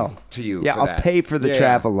money hotel to you. Yeah, for I'll that. pay for the Yeah.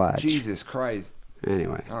 travel lodge." Jesus Christ.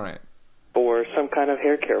 Anyway, All right. For some kind of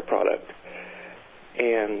hair care product.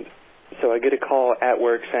 And so I get a call at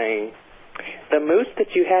work saying, "The mousse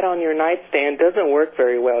that you had on your nightstand doesn't work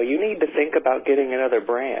very well. You need to think about getting another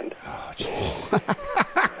brand." Oh, jeez.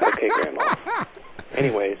 Okay, Grandma.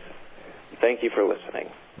 Anyways, thank you for listening.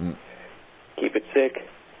 Keep it sick,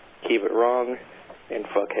 keep it wrong, and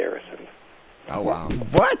fuck Harrison. Oh, wow.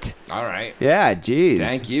 what? All right. Yeah, geez.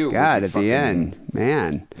 Thank you. God, With at your the fucking- end,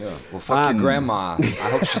 man. Yeah. Well, fuck your grandma. I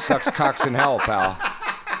hope she sucks cocks in hell, pal.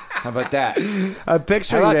 How about that? I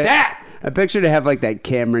picture How about that? I picture to have like that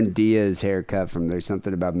Cameron Diaz haircut from There's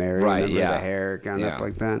Something About Mary. Right, Remember yeah. the hair gone up Yeah.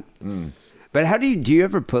 like that. But how do you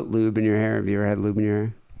ever put lube in your hair? Have you ever had lube in your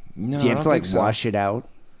hair? No, Do you have I to don't like think so. wash it out?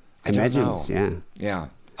 I don't Imagine, know. yeah. Yeah.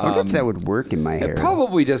 I wonder if that would work in my hair. It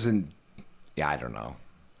probably doesn't. Yeah, I don't know.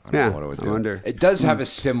 I don't Yeah, know what it would I do. wonder. It does have a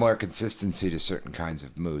similar consistency to certain kinds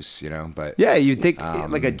of mousse, you know, but Yeah, you'd think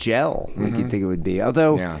like a gel, like you'd think it would be.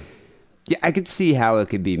 Although, yeah. yeah, I could see how it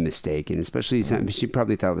could be mistaken, especially she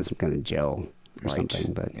probably thought it was some kind of gel or Right.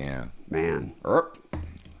 something. But Yeah. man, Erp.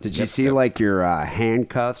 did you see like your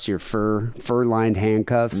handcuffs, your fur-lined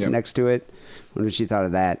handcuffs Yep. next to it? Wonder if she thought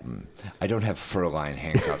of that. I don't have fur-lined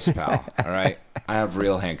handcuffs, pal. All right, I have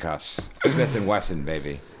real handcuffs. Smith and Wesson,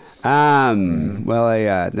 baby.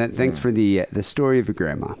 Well, thanks for the story of your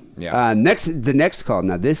grandma. Yeah. The next call.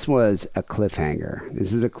 Now, this was a cliffhanger.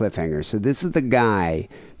 This is a cliffhanger. So this is the guy,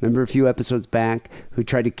 remember a few episodes back, who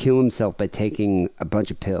tried to kill himself by taking a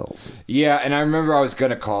bunch of pills. Yeah, and I remember I was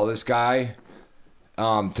gonna call this guy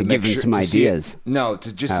to give him some ideas.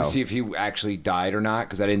 To see if he actually died or not,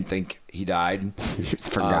 because I didn't think he died. You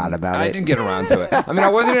just forgot about I it. didn't get around to it. I mean, I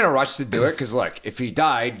wasn't in a rush to do it because, look, if he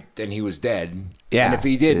died, then he was dead. Yeah. And if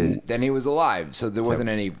he didn't, then he was alive. So there wasn't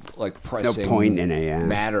any like pressing point in it, yeah.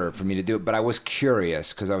 matter for me to do it. But I was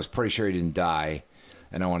curious because I was pretty sure he didn't die.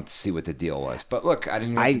 and I wanted to see what the deal was. But look, I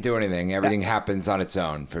didn't have to do anything. Everything happens on its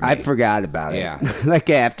own for me. I forgot about it. Yeah. Like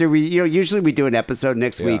after we, usually we do an episode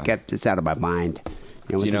next week. It's out of my mind.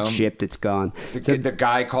 Once it's shipped, it's gone. The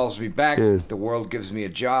guy calls me back. The world gives me a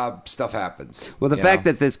job. Stuff happens. Well, the fact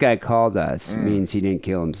that this guy called us means he didn't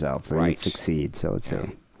kill himself or he didn't succeed. So let's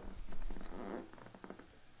see.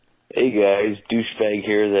 Hey guys, douchebag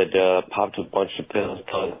here that popped a bunch of pills.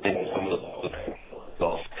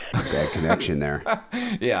 Bad connection there.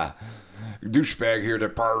 Yeah. Douchebag here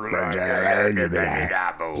that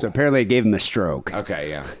So apparently it gave him a stroke. Okay,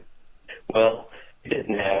 yeah. Well, it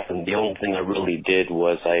didn't happen. The only thing I really did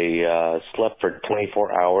was I slept for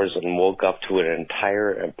 24 hours and woke up to an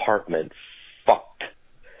entire apartment fucked.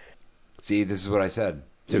 See, this is what I said.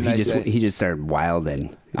 So he just started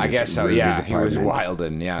wilding. I guess so, yeah. He was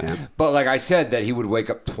wilding, yeah. But like I said, that he would wake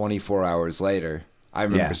up 24 hours later. I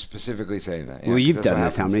remember specifically saying that. Well, you've done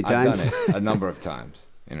this how many times? I've done it a number of times,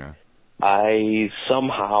 I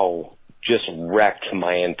somehow just wrecked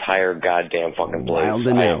my entire goddamn fucking place.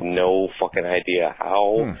 I have no fucking idea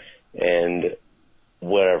how and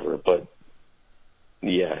whatever, but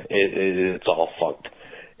yeah, it's all fucked.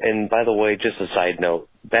 And by the way, just a side note,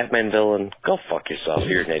 Batman villain, go fuck yourself.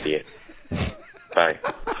 You're an idiot. Bye.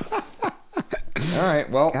 All right,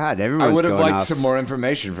 well, God, I would have liked some more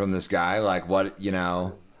information from this guy, like what,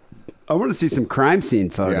 I want to see some crime scene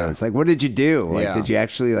photos. Like, what did you do? Like, did you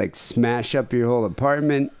actually, like, smash up your whole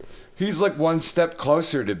apartment? He's, like, one step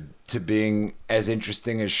closer to being as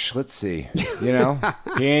interesting as Schlitzie,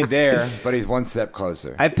 He ain't there, but he's one step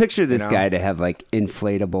closer. I picture this guy to have, like,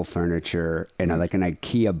 inflatable furniture and, like, an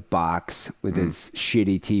IKEA box with his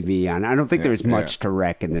shitty TV on. I don't think there's much to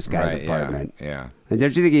wreck in this guy's apartment. Yeah. And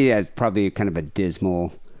don't you think he has probably kind of a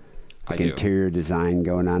dismal interior design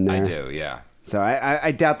going on there? I do, yeah. So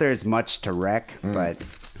I doubt there's much to wreck, but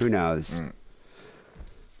who knows?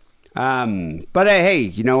 But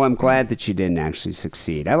hey, I'm glad that you didn't actually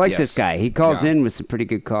succeed. I like this guy. He calls in with some pretty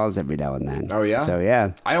good calls every now and then. Oh, yeah? So,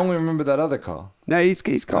 yeah. I only remember that other call. No, he's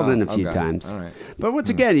called in a few times. All right. But once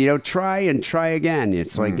again, try and try again.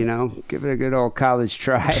 It's like, give it a good old college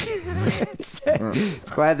try.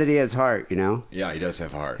 It's glad that he has heart, Yeah, he does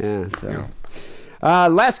have heart. Yeah, so...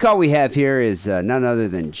 last call we have here is none other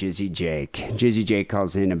than Jizzy Jake. Jizzy Jake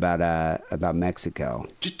calls in about Mexico.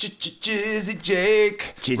 Jizzy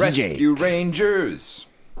Jake, Rescue Jake. Rangers.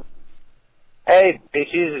 Hey,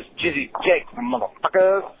 bitches, it's Jizzy Jake from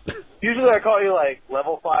motherfuckers. Usually I call you like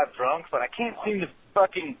level 5 drunk, but I can't seem to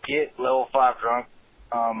fucking get level 5 drunk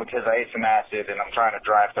because I ate some acid and I'm trying to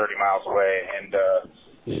drive 30 miles away and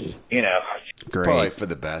Great. Probably for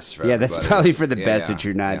the best for everybody. That's probably for the best that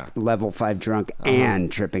you're not yeah. level 5 drunk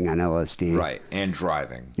and tripping on LSD. Right, and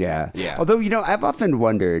driving. Yeah. Yeah. Although, I've often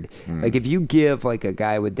wondered, like, if you give, like, a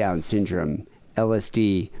guy with Down syndrome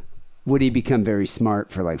LSD, would he become very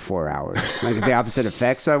smart for, like, 4 hours? Like, the opposite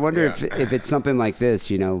effect. So I wonder if it's something like this,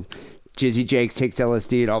 Jizzy Jakes takes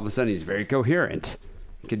LSD and all of a sudden he's very coherent.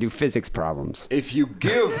 Can do physics problems. If you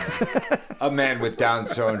give a man with Down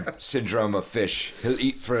syndrome a fish, he'll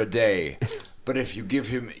eat for a day. But if you give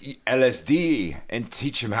him LSD and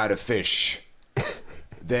teach him how to fish,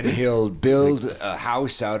 then he'll build a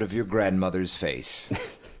house out of your grandmother's face.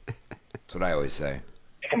 That's what I always say.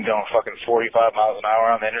 I'm going fucking 45 miles an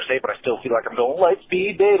hour on the interstate, but I still feel like I'm going light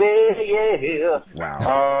speed, baby. Yeah.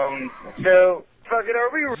 Wow. So...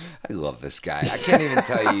 I love this guy. I can't even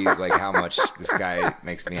tell you like how much this guy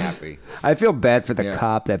makes me happy. I feel bad for the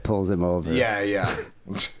cop that pulls him over. Yeah.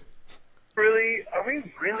 Really? Are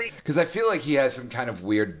we really? Because I feel like he has some kind of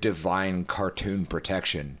weird divine cartoon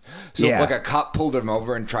protection. So if like a cop pulled him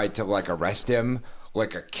over and tried to like arrest him,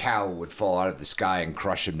 like a cow would fall out of the sky and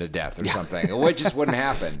crush him to death or something. It just wouldn't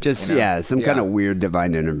happen. Some kind of weird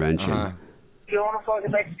divine intervention. You want to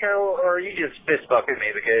fucking Mexico, or are you just fist fucking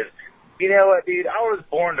me? Because you know what, dude? I was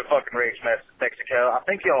born to fucking raise Mexico. I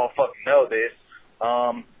think y'all fucking know this.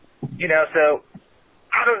 So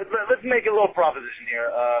let's make a little proposition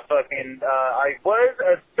here. I was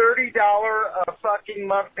a $30 a fucking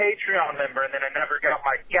month Patreon member, and then I never got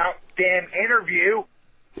my goddamn interview.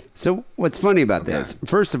 So what's funny about this?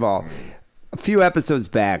 First of all, a few episodes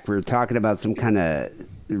back, we were talking about some kind of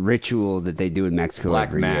ritual that they do in Mexico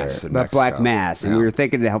every year. Black Mass. And we were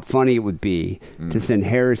thinking how funny it would be to send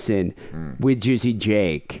Harrison with Juicy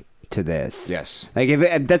Jake to this. Yes. Like,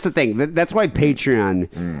 that's the thing. That's why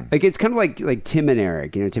Patreon, like, it's kind of like Tim and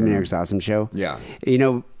Eric, Tim and Eric's Awesome Show. Yeah.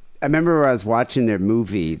 I remember I was watching their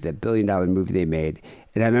movie, the $1 billion movie they made.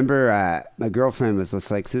 And I remember my girlfriend was just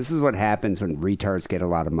like, so this is what happens when retards get a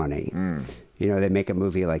lot of money. They make a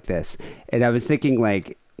movie like this. And I was thinking,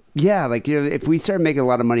 like, Yeah, like, you know, if we start making a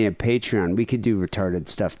lot of money on Patreon, we could do retarded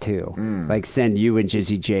stuff too. Like send you and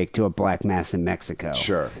Jizzy Jake to a black mass in Mexico.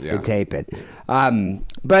 Sure, yeah. And tape it.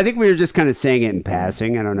 But I think we were just kind of saying it in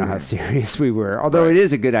passing. I don't know how serious we were. Although it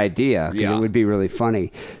is a good idea because it would be really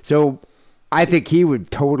funny. So I think he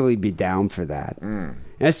would totally be down for that.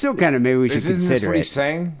 And it's still kind of maybe we should Isn't consider this what it. he's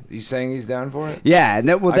saying? He's saying he's down for it? Yeah. And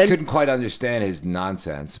then, I couldn't quite understand his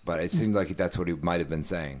nonsense, but it seemed like that's what he might have been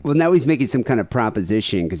saying. Well, now he's making some kind of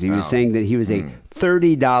proposition because he was saying that he was a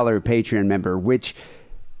 $30 Patreon member, which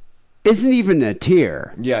isn't even a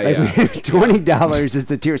tier. Yeah, like, $20 is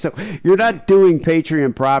the tier. So you're not doing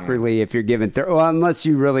Patreon properly if you're giving unless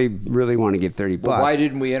you really, really want to give $30. Well, why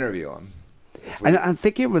didn't we interview him? I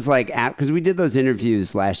think it was like because we did those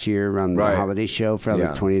interviews last year around the holiday show for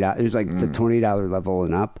like $20. It was like the $20 level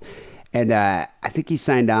and up, and I think he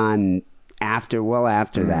signed on after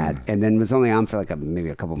that, and then was only on for like maybe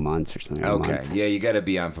a couple months or something. Okay, yeah, you got to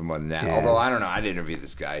be on for more than that. Yeah. Although I don't know, I'd interview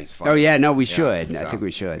this guy. He's funny. Oh yeah, no, we should. So, I think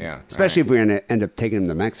we should. Yeah, especially if we're gonna end up taking him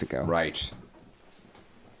to Mexico. Right.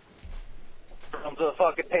 From the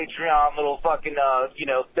fucking Patreon little fucking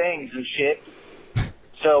things and shit.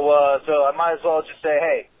 So I might as well just say,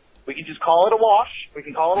 hey, we can just call it a wash. We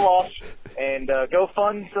can call it a wash and go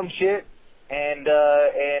fund some shit and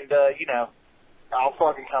I'll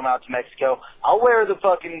fucking come out to Mexico. I'll wear the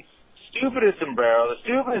fucking stupidest sombrero, the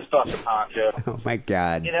stupidest fucking poncho. Oh my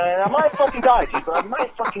god. You know, and I might fucking die, dude, but I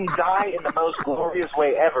might fucking die in the most glorious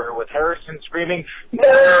way ever with Harrison screaming,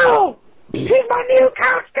 "No! He's my new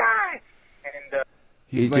couch guy!" And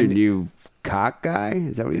he's your new cock guy?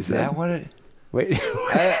 Is that what he said? Is that what it... Wait,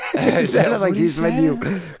 it sounded like he's my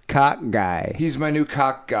new cock guy. He's my new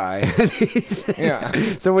cock guy. Yeah.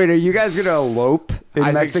 So wait, are you guys gonna elope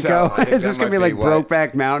in Mexico? Think so. Is this gonna be like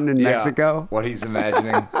Brokeback Mountain in Mexico? What he's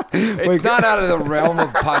imagining. It's not out of the realm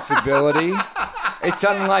of possibility. It's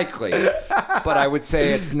unlikely, but I would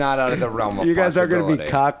say it's not out of the realm of possibility. You guys are gonna be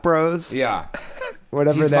cock bros? Yeah.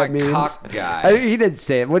 Whatever that means. He's my cock guy. He didn't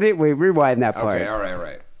say it. Wait, rewind that part. Okay, all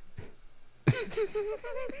right.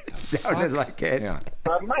 Sounded like it. Yeah.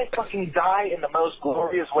 I might fucking die in the most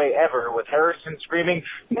glorious way ever with Harrison screaming,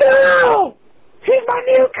 "No! He's my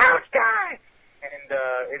new couch guy!" And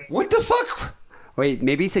what the fuck? Wait,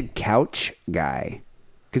 maybe he said couch guy.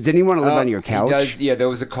 Because didn't he want to live on your couch? He does, yeah, there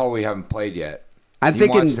was a call we haven't played yet. He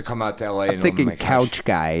wants to come out to LA. I'm thinking couch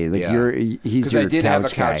guy. Like he's your because I did have a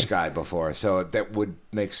couch guy before, so that would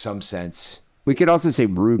make some sense. We could also say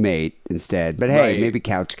roommate instead, but hey, maybe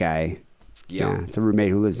couch guy. Yeah, it's a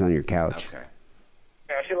roommate who lives on your couch. Okay.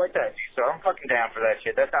 Yeah, shit like that, dude. So I'm fucking down for that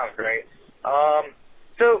shit. That sounds great.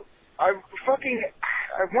 So I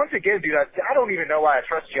once again, dude, I don't even know why I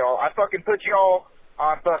trust y'all. I fucking put y'all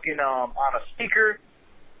on fucking on a speaker,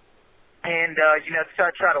 and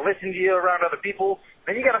try to listen to you around other people.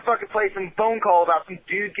 Then you gotta fucking play some phone call about some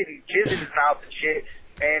dude getting jizz in his mouth and shit.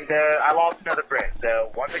 And I lost another friend.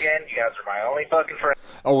 So once again, you guys are my only fucking friend.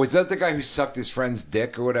 Oh, was that the guy who sucked his friend's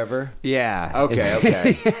dick or whatever? Yeah.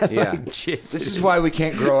 Okay. Yeah. Like, this is why we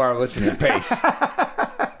can't grow our listening base.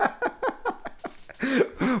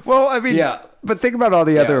 Well, I mean, but think about all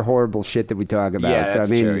the other horrible shit that we talk about. Yeah, that's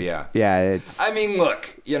true. Yeah, it's. I mean,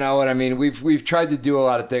 look, you know what I mean. We've tried to do a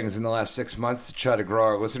lot of things in the last 6 months to try to grow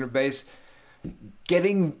our listener base.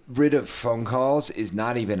 Getting rid of phone calls is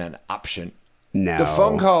not even an option. No. The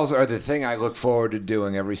phone calls are the thing I look forward to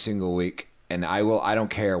doing every single week, and I don't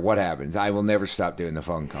care what happens. I will never stop doing the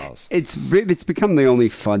phone calls. It's become the only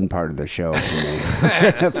fun part of the show for me.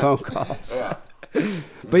 Phone calls. Yeah.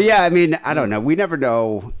 But yeah, I mean, I don't know. We never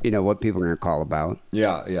know, what people are going to call about.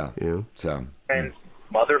 Yeah. So. And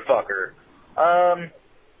motherfucker.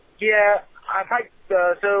 Yeah, I might,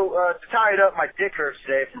 to tie it up, my dick hurts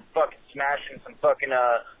today from fucking smashing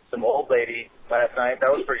some old lady last night.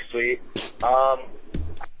 That was pretty sweet.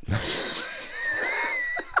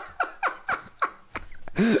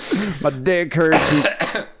 My dick hurts from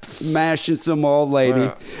smashing some old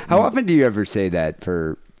lady. How often do you ever say that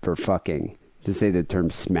for fucking? To say the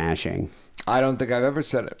term smashing? I don't think I've ever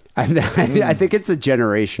said it. I think it's a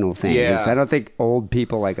generational thing. Yeah. I don't think old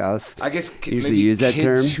people like us usually maybe use that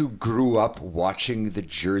term. Kids who grew up watching the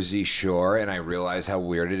Jersey Shore, and I realize how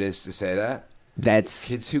weird it is to say that. That's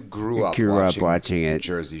kids who grew up watching it. The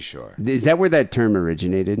Jersey Shore. Is that where that term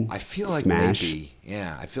originated? I feel like smash? maybe.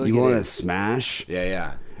 Yeah, I feel like you want to smash?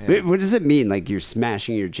 Yeah. What does it mean? Like you're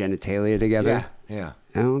smashing your genitalia together? Yeah.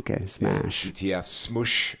 Oh, okay. Smash. Yeah, GTF.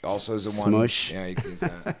 Smush also is a one. Smush. Yeah, you can use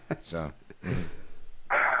that. So.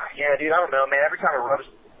 Yeah, dude, I don't know, man. Every time it rubs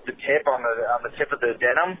the tip on the tip of the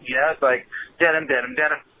denim, it's like denim.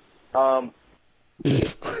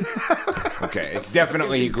 Okay, it's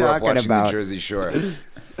definitely he grew up watching the Jersey Shore.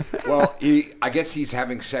 Well, I guess he's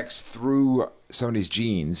having sex through somebody's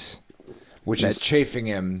jeans, which is chafing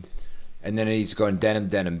him, and then he's going denim,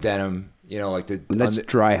 denim, denim. You know, like that's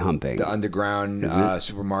dry humping. The underground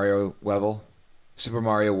Super Mario level, Super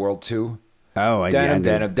Mario World 2. Oh, denim,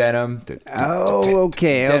 denim, denim. Oh,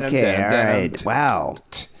 okay, denim, okay, denim, all denim. right. Wow,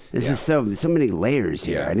 this is so many layers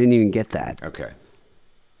here. I didn't even get that. Okay.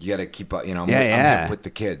 You got to keep up. You know, I'm hip with the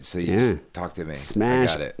kids, so you just talk to me. Smash.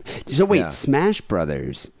 I got it. So wait, Smash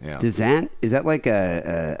Brothers. Yeah. Is that like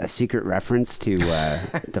a secret reference to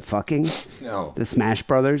to fucking? No. The Smash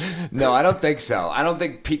Brothers. No, I don't think so. I don't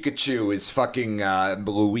think Pikachu is fucking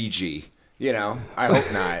Luigi. You know, I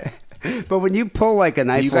hope not. But when you pull like an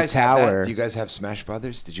Eiffel Tower, do you guys have Smash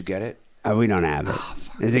Brothers? Did you get it? We don't have it.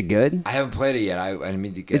 Is it good? I haven't played it yet. I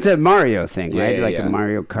mean to get It's a Mario thing, right? Yeah, Like a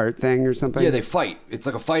Mario Kart thing or something? Yeah, they fight. It's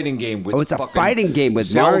like a fighting game with it's a fighting game with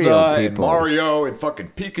Zelda Mario and people. Mario and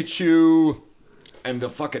fucking Pikachu and the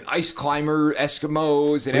fucking ice climber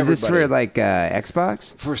Eskimos and everybody. Is this for like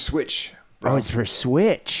Xbox? For Switch, bro. Oh, it's for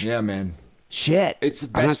Switch. Yeah, man. Shit. It's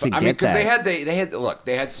the I'm best. gonna I have to mean, get because that.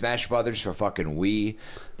 they had Smash Brothers for fucking Wii.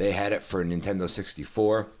 They had it for Nintendo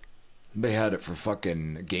 64. They had it for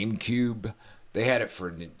fucking GameCube. They had it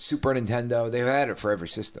for Super Nintendo. They've had it for every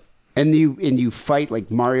system. And you fight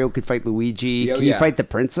like Mario could fight Luigi. Can you fight the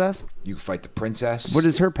princess? You can fight the princess. What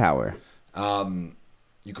is her power?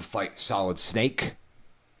 You can fight Solid Snake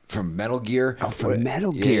from Metal Gear. Oh, from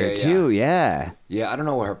Metal Gear too. Yeah. Yeah, I don't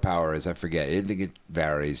know what her power is. I forget. I think it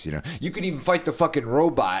varies. You know, you can even fight the fucking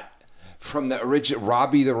robot from the original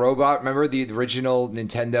Robbie the Robot. Remember the original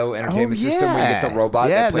Nintendo Entertainment System where you get the robot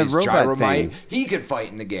that plays Gyromite? He could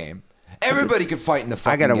fight in the game. Everybody could fight in the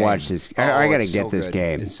fucking game. I gotta watch this. I gotta get this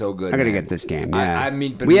game. It's so good. I gotta get this game. Yeah. I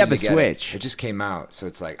mean, but we have a Switch. It just came out, so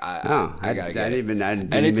it's like I gotta get it. I didn't even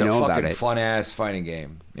and know it's a about fucking it. fun ass fighting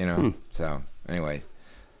game, you know. So anyway,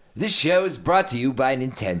 this show is brought to you by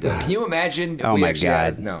Nintendo. Can you imagine? If Oh we my actually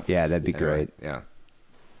god! No. Yeah, that'd be great. Yeah.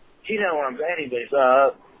 You know what I'm saying? Anyways,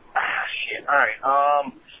 shit. All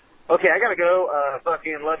right. Okay, I gotta go.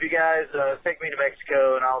 Fucking love you guys. Take me to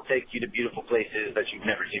Mexico, and I'll take you to beautiful places that you've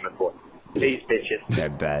never seen before. Peace, bitches. I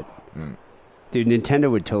bet. Dude, Nintendo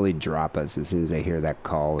would totally drop us as soon as they hear that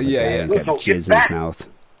call. With Yeah. Got jizz in his mouth.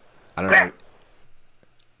 I don't know.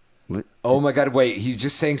 What? Oh my god! Wait, he's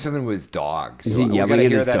just saying something with his dog. Is he yelling we gotta at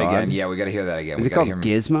hear his that dog? again. Yeah, we gotta hear that again. Is it called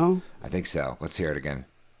Gizmo? I think so. Let's hear it again.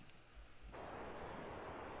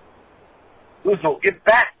 Gizmo, get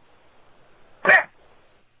back!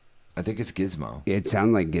 I think it's Gizmo. It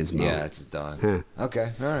sounded like Gizmo. Yeah, it's his dog. Huh.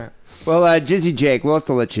 Okay, all right. Well, Jizzy Jake, we'll have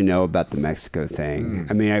to let you know about the Mexico thing.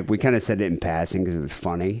 I mean, we kind of said it in passing because it was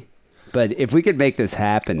funny. But if we could make this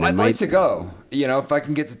happen, I'd like to go. You know, if I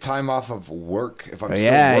can get the time off of work, if I'm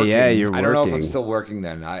still yeah, working. Yeah, you're working. I don't know if I'm still working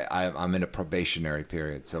then. I'm in a probationary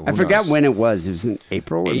period. So I forgot when it was. It was in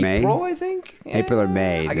April or May? April, I think? Yeah. April or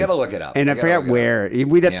May. I got to look it up. And I forgot where.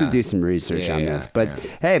 We'd have to do some research on this. But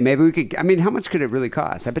hey, maybe we could. I mean, how much could it really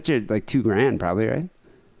cost? I bet you like $2,000 probably, right?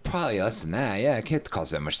 Probably less than that. Yeah, it can't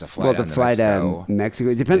cost that much to fly. Well, the flight to Mexico.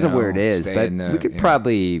 It depends on where it is, but we could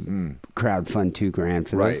probably crowdfund $2,000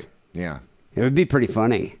 for this. Yeah. It would be pretty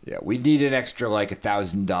funny. Yeah, we need an extra like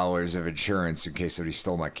 $1,000 of insurance in case somebody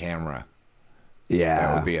stole my camera. Yeah,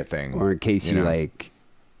 that would be a thing. Or in case you like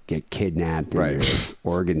get kidnapped and your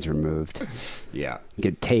organs removed. Yeah,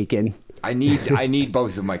 get taken. I need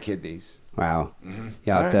both of my kidneys. Wow. Mm-hmm.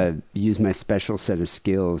 Yeah, I'll have to use my special set of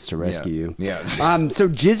skills to rescue you. Yeah. So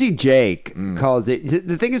Jizzy Jake calls it.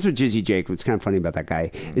 The thing is with Jizzy Jake, what's kind of funny about that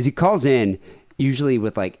guy is he calls in usually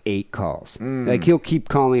with like 8 calls. Like he'll keep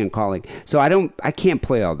calling and calling. So I can't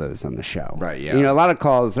play all those on the show. Right, yeah. You know, a lot of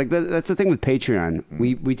calls, like that's the thing with Patreon.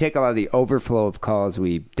 We take a lot of the overflow of calls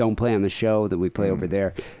we don't play on the show that we play over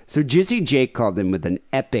there. So Jizzy Jake called in with an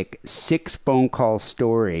epic 6 phone call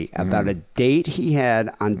story about a date he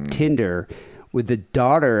had on Tinder with the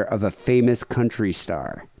daughter of a famous country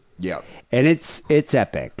star. Yeah. And it's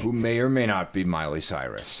epic. Who may or may not be Miley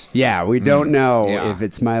Cyrus. Yeah, we don't know if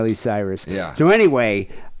it's Miley Cyrus. Yeah. So anyway,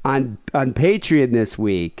 on Patreon this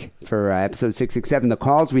week for episode 667, the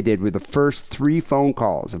calls we did were the first 3 phone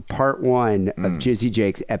calls of part 1 of Jizzy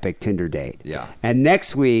Jake's epic Tinder date. Yeah. And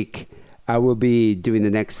next week, I will be doing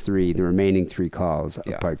the remaining 3 calls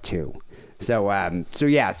of part 2. So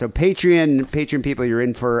Patreon people, you're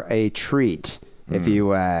in for a treat. If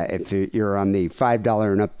you're on the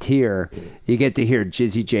 $5 and up tier, you get to hear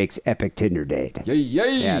Jizzy Jake's epic Tinder date. Yay!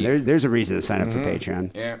 Yeah, there's a reason to sign up for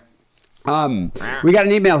Patreon. Yeah. We got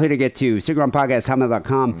an email here to get to,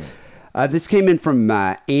 sigaronpodcast@hotmail.com. This came in from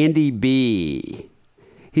Andy B.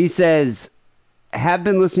 He says, have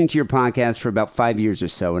been listening to your podcast for about 5 years or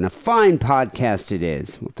so, and a fine podcast it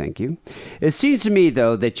is. Well, thank you. It seems to me,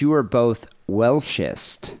 though, that you are both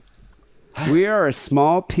Welshist. We are a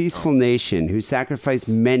small, peaceful nation who sacrificed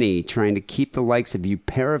many trying to keep the likes of you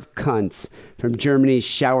pair of cunts from Germany's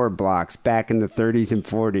shower blocks back in the 30s and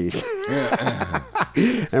 40s.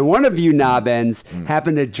 And one of you knobends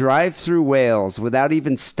happened to drive through Wales without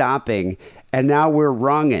even stopping, and now we're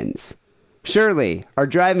wrongins. Surely, our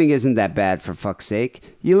driving isn't that bad, for fuck's sake.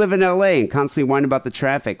 You live in L.A. and constantly whine about the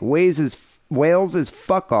traffic. Wales is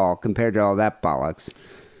fuck all compared to all that bollocks.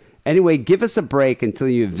 Anyway, give us a break until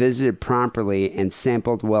you've visited properly and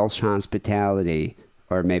sampled Welsh hospitality,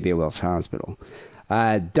 or maybe a Welsh hospital.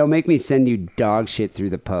 Don't make me send you dog shit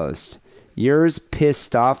through the post. Yours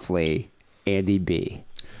pissed offly, Andy B.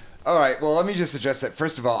 All right, well, let me just address that.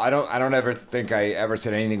 First of all, I don't ever think I ever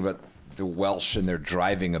said anything about the Welsh and their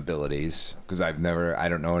driving abilities, because I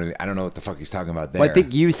don't know what the fuck he's talking about there. Well, I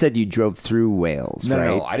think you said you drove through Wales, right?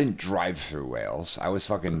 No, I didn't drive through Wales. I was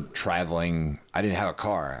fucking traveling. I didn't have a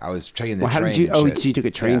car. I was taking the train. How did you? So you took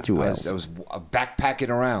a train through Wales? I was backpacking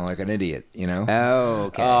around like an idiot, you know. Oh,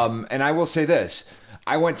 okay. And I will say this: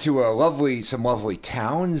 I went to some lovely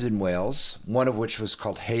towns in Wales. One of which was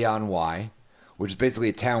called Hay-on-Wye, which is basically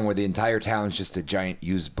a town where the entire town is just a giant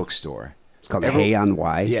used bookstore. It's called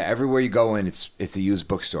Hay-on-Wye? Yeah, everywhere you go in, it's a used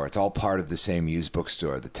bookstore. It's all part of the same used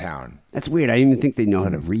bookstore, the town. That's weird. I didn't even think they know how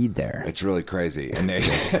to read there. It's really crazy. And they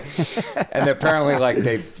and apparently, like,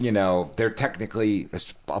 they're technically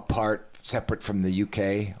apart, separate from the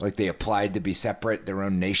UK. Like, they applied to be separate, their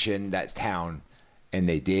own nation, that town. And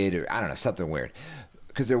they did, or I don't know, something weird.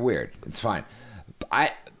 Because they're weird. It's fine.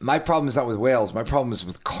 My problem is not with Wales. My problem is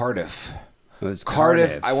with Cardiff. It was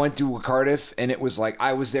Cardiff. I went to Cardiff, and it was like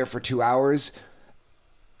I was there for 2 hours,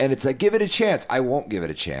 and it's like, give it a chance. I won't give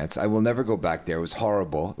it a chance. I will never go back there. It was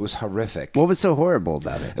horrible. It was horrific. What was so horrible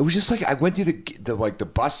about it? It was just like I went to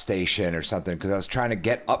the bus station or something because I was trying to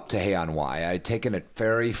get up to Hay-on-Wye. I had taken a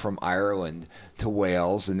ferry from Ireland to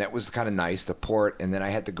Wales, and that was kind of nice, the port, and then I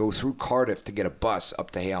had to go through Cardiff to get a bus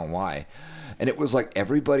up to Hay-on-Wye. And it was like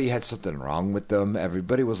everybody had something wrong with them.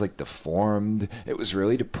 Everybody was like deformed. It was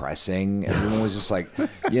really depressing. Everyone was just like,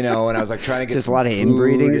 and I was like trying to get just a lot of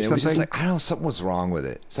inbreeding or something. It was just like, I don't know, something was wrong with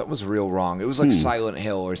it. Something was real wrong. It was like Silent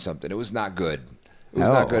Hill or something. It was not good. It was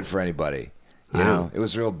not good for anybody. You know, it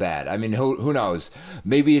was real bad. I mean, who knows?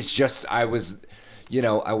 Maybe it's just I was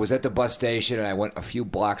at the bus station and I went a few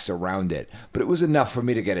blocks around it, but it was enough for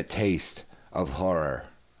me to get a taste of horror.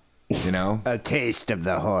 A taste of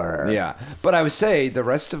the horror. Yeah. But I would say the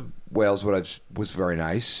rest of Wales was very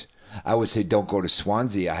nice. I would say don't go to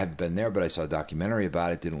Swansea. I haven't been there, but I saw a documentary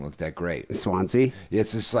about it. It didn't look that great. Swansea?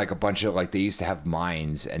 It's just like a bunch of, like, they used to have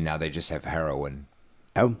mines, and now they just have heroin.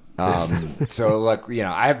 Oh. So, like,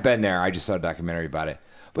 I have been there. I just saw a documentary about it.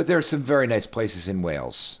 But there are some very nice places in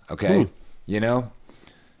Wales, okay?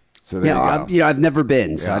 So there you go. I've never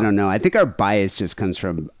been, so I don't know. I think our bias just comes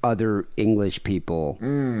from other English people,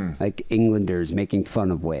 like Englanders, making fun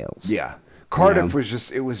of Wales. Yeah. Cardiff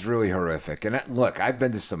was it was really horrific. And look, I've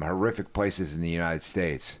been to some horrific places in the United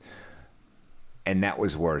States, and that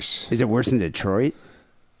was worse. Is it worse than Detroit?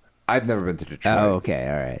 I've never been to Detroit. Oh, okay,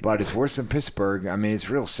 all right. But it's worse than Pittsburgh. I mean, it's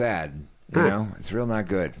real sad. It's real not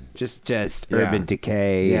good. Just urban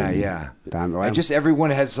decay. Yeah. And just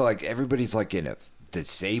everybody's like in a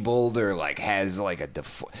disabled or like has like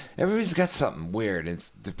everybody's got something weird. It's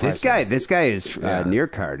depressing. This guy is near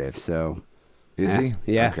Cardiff, so is he?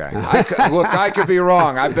 Yeah. Okay. I could be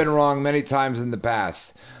wrong. I've been wrong many times in the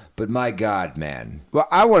past, but my God, man. Well,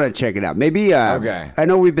 I want to check it out. Maybe. Okay. I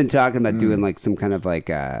know we've been talking about doing like some kind of like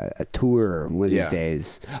a tour one of these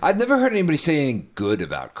days. I've never heard anybody say anything good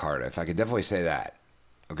about Cardiff. I could definitely say that.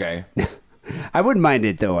 Okay. I wouldn't mind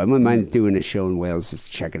it, though. I wouldn't mind doing a show in Wales just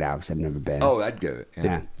to check it out because I've never been. Oh, I'd give it.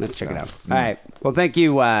 Yeah, let's check it out. All right. Well, thank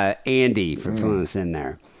you, Andy, for filling us in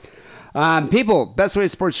there. People, best way to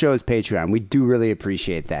support the show is Patreon. We do really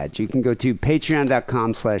appreciate that. You can go to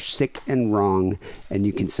patreon.com/sickandwrong, and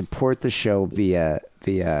you can support the show via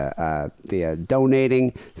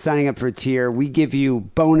donating, signing up for a tier. We give you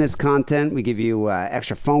bonus content. We give you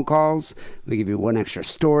extra phone calls. We give you one extra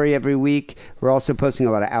story every week. We're also posting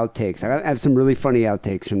a lot of outtakes. I have some really funny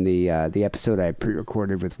outtakes from the episode I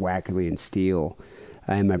pre-recorded with Wackerly and Steele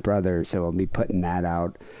and my brother, so I'll be putting that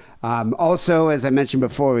out. Also, as I mentioned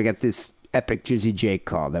before, we got this epic Jizzy Jake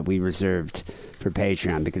call that we reserved for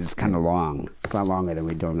Patreon because it's kind of long. It's a lot longer than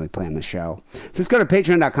we normally play on the show. So let's go to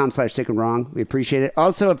patreon.com/sickandwrong. We appreciate it.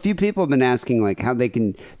 Also, a few people have been asking like how they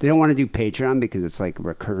don't want to do Patreon because it's like a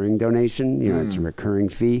recurring donation. You know, it's a recurring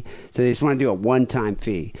fee. So they just want to do a one-time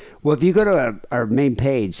fee. Well, if you go to our main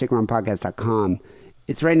page, sickandwrongpodcast.com,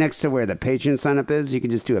 it's right next to where the Patreon sign-up is. You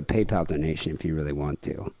can just do a PayPal donation if you really want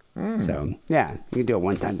to. So, yeah, you can do a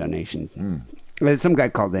one-time donation. Some guy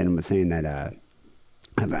called in and was saying that...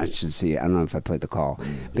 I should see. I don't know if I played the call,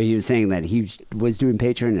 but he was saying that he was doing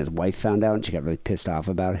Patreon and his wife found out and she got really pissed off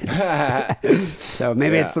about it. So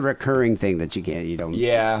maybe it's the recurring thing that you can't. You don't.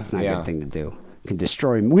 Yeah, it's not a good thing to do. It can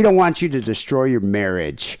destroy. We don't want you to destroy your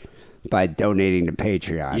marriage by donating to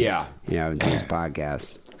Patreon. Yeah, you know, this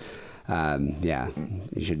podcast.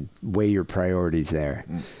 You should weigh your priorities there.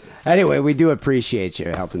 Anyway, we do appreciate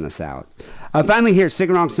you helping us out. Finally here, Sick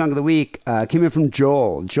and Wrong Song of the Week came in from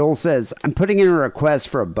Joel. Joel says, I'm putting in a request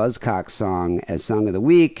for a Buzzcocks song as Song of the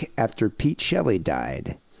Week after Pete Shelley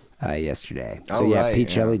died yesterday.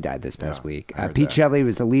 Pete Shelley died this past week. Pete Shelley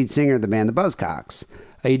was the lead singer of the band The Buzzcocks.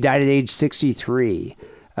 He died at age 63.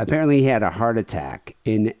 Apparently he had a heart attack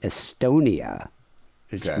in Estonia,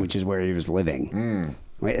 which is where he was living.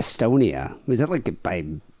 Wait, Estonia? Was that like by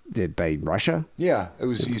Russia? Yeah, it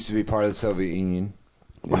used to be part of the Soviet Union.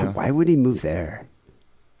 Why would he move there?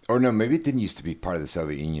 Or no, maybe it didn't used to be part of the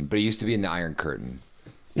Soviet Union, but it used to be in the Iron Curtain.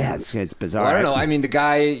 Yeah, it's bizarre. Well, I don't know. I mean, the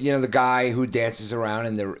guy who dances around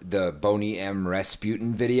in the Boney M.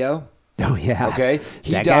 Rasputin video. Oh yeah. Okay.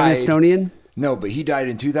 He died. Guy Estonian? No, but he died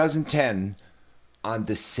in 2010 on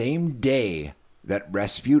the same day that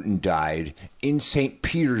Rasputin died in St.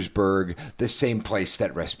 Petersburg, the same place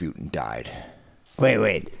that Rasputin died.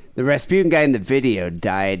 Wait. The Rasputin guy in the video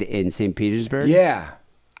died in St. Petersburg? Yeah.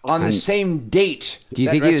 On the same date. Do you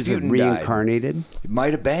think Rasputin he was reincarnated? Died. It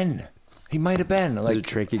might have been. He might have been. Like a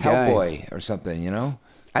tricky guy. Hellboy or something, you know?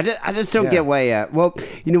 I just don't get why. Well,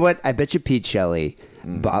 you know what? I bet you Pete Shelley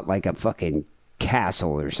bought like a fucking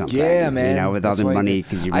castle or something. Yeah, man. You know, with all the money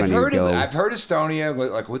because you're money to go. I've heard Estonia,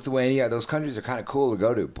 like Lithuania. Those countries are kind of cool to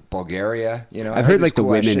go to. Bulgaria, you know. I've heard like the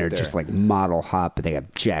women are just like model hot, but they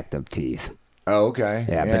have jacked up teeth. Oh, okay.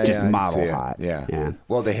 Yeah, but just model hot. Yeah.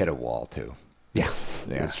 Well, they hit a wall too. Yeah,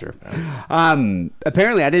 that's true.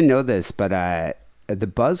 Apparently, I didn't know this, but the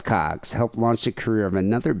Buzzcocks helped launch the career of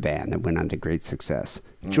another band that went on to great success,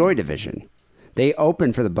 Joy Division. They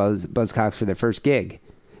opened for the Buzzcocks for their first gig,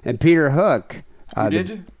 and Peter Hook. Who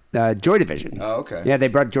did? Joy Division. Oh, okay. Yeah, they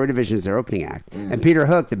brought Joy Division as their opening act. And Peter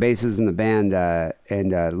Hook, the bassist in the band,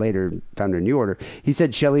 and later founder of New Order, he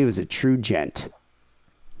said Shelley was a true gent.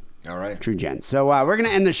 All right. True gent. So we're going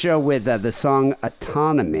to end the show with the song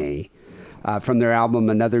Autonomy from their album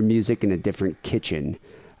Another Music in a Different Kitchen.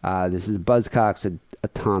 This is Buzzcocks'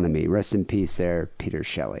 Autonomy. Rest in peace there, Peter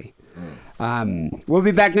Shelley. We'll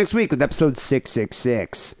be back next week with episode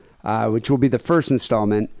 666, which will be the first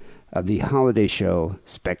installment of the holiday show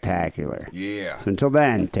Spectacular. Yeah. So until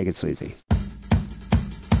then, take it sleazy.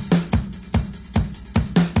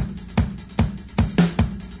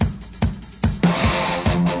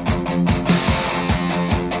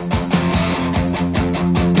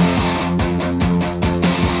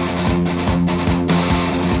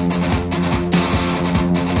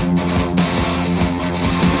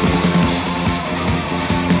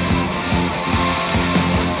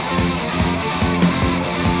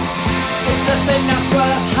 That's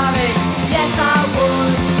worth having. Yes, I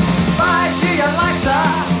would. Buy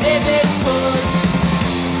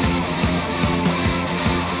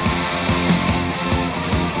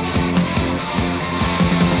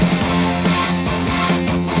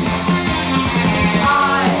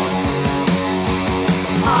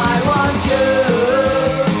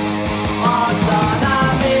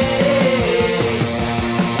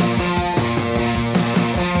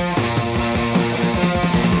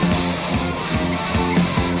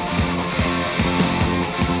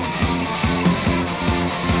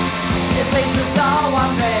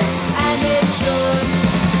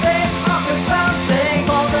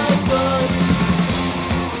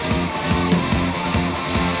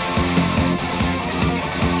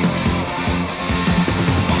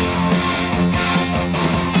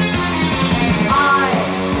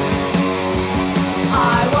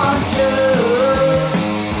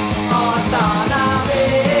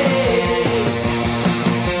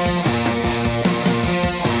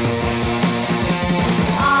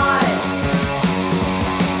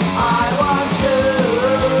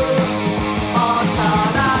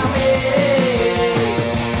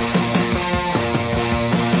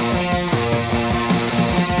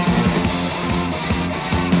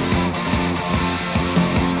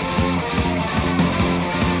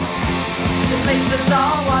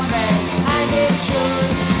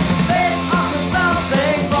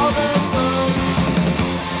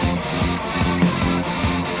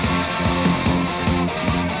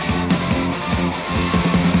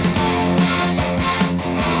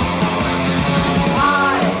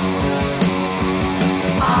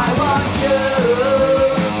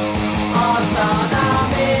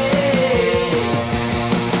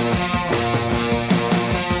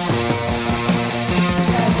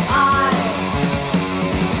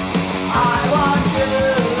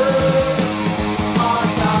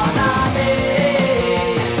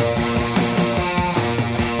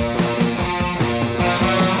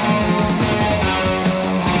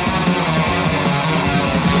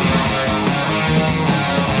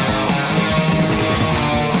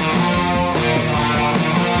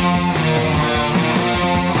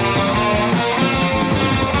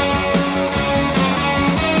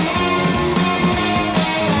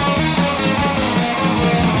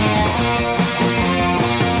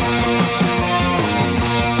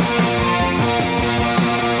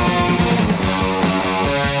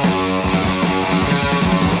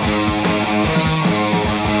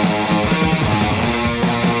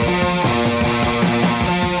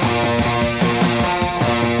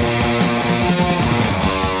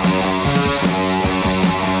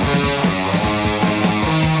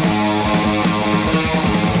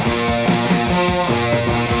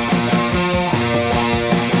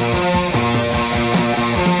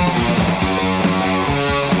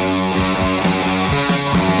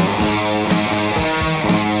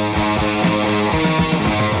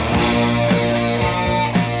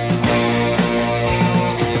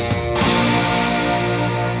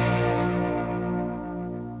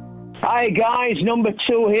Hi guys, number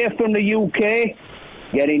 2 here from the UK,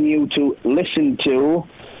 getting you to listen to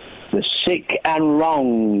the Sick and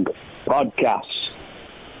Wrong podcast.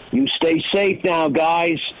 You stay safe now,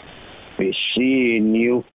 guys. Be seeing you.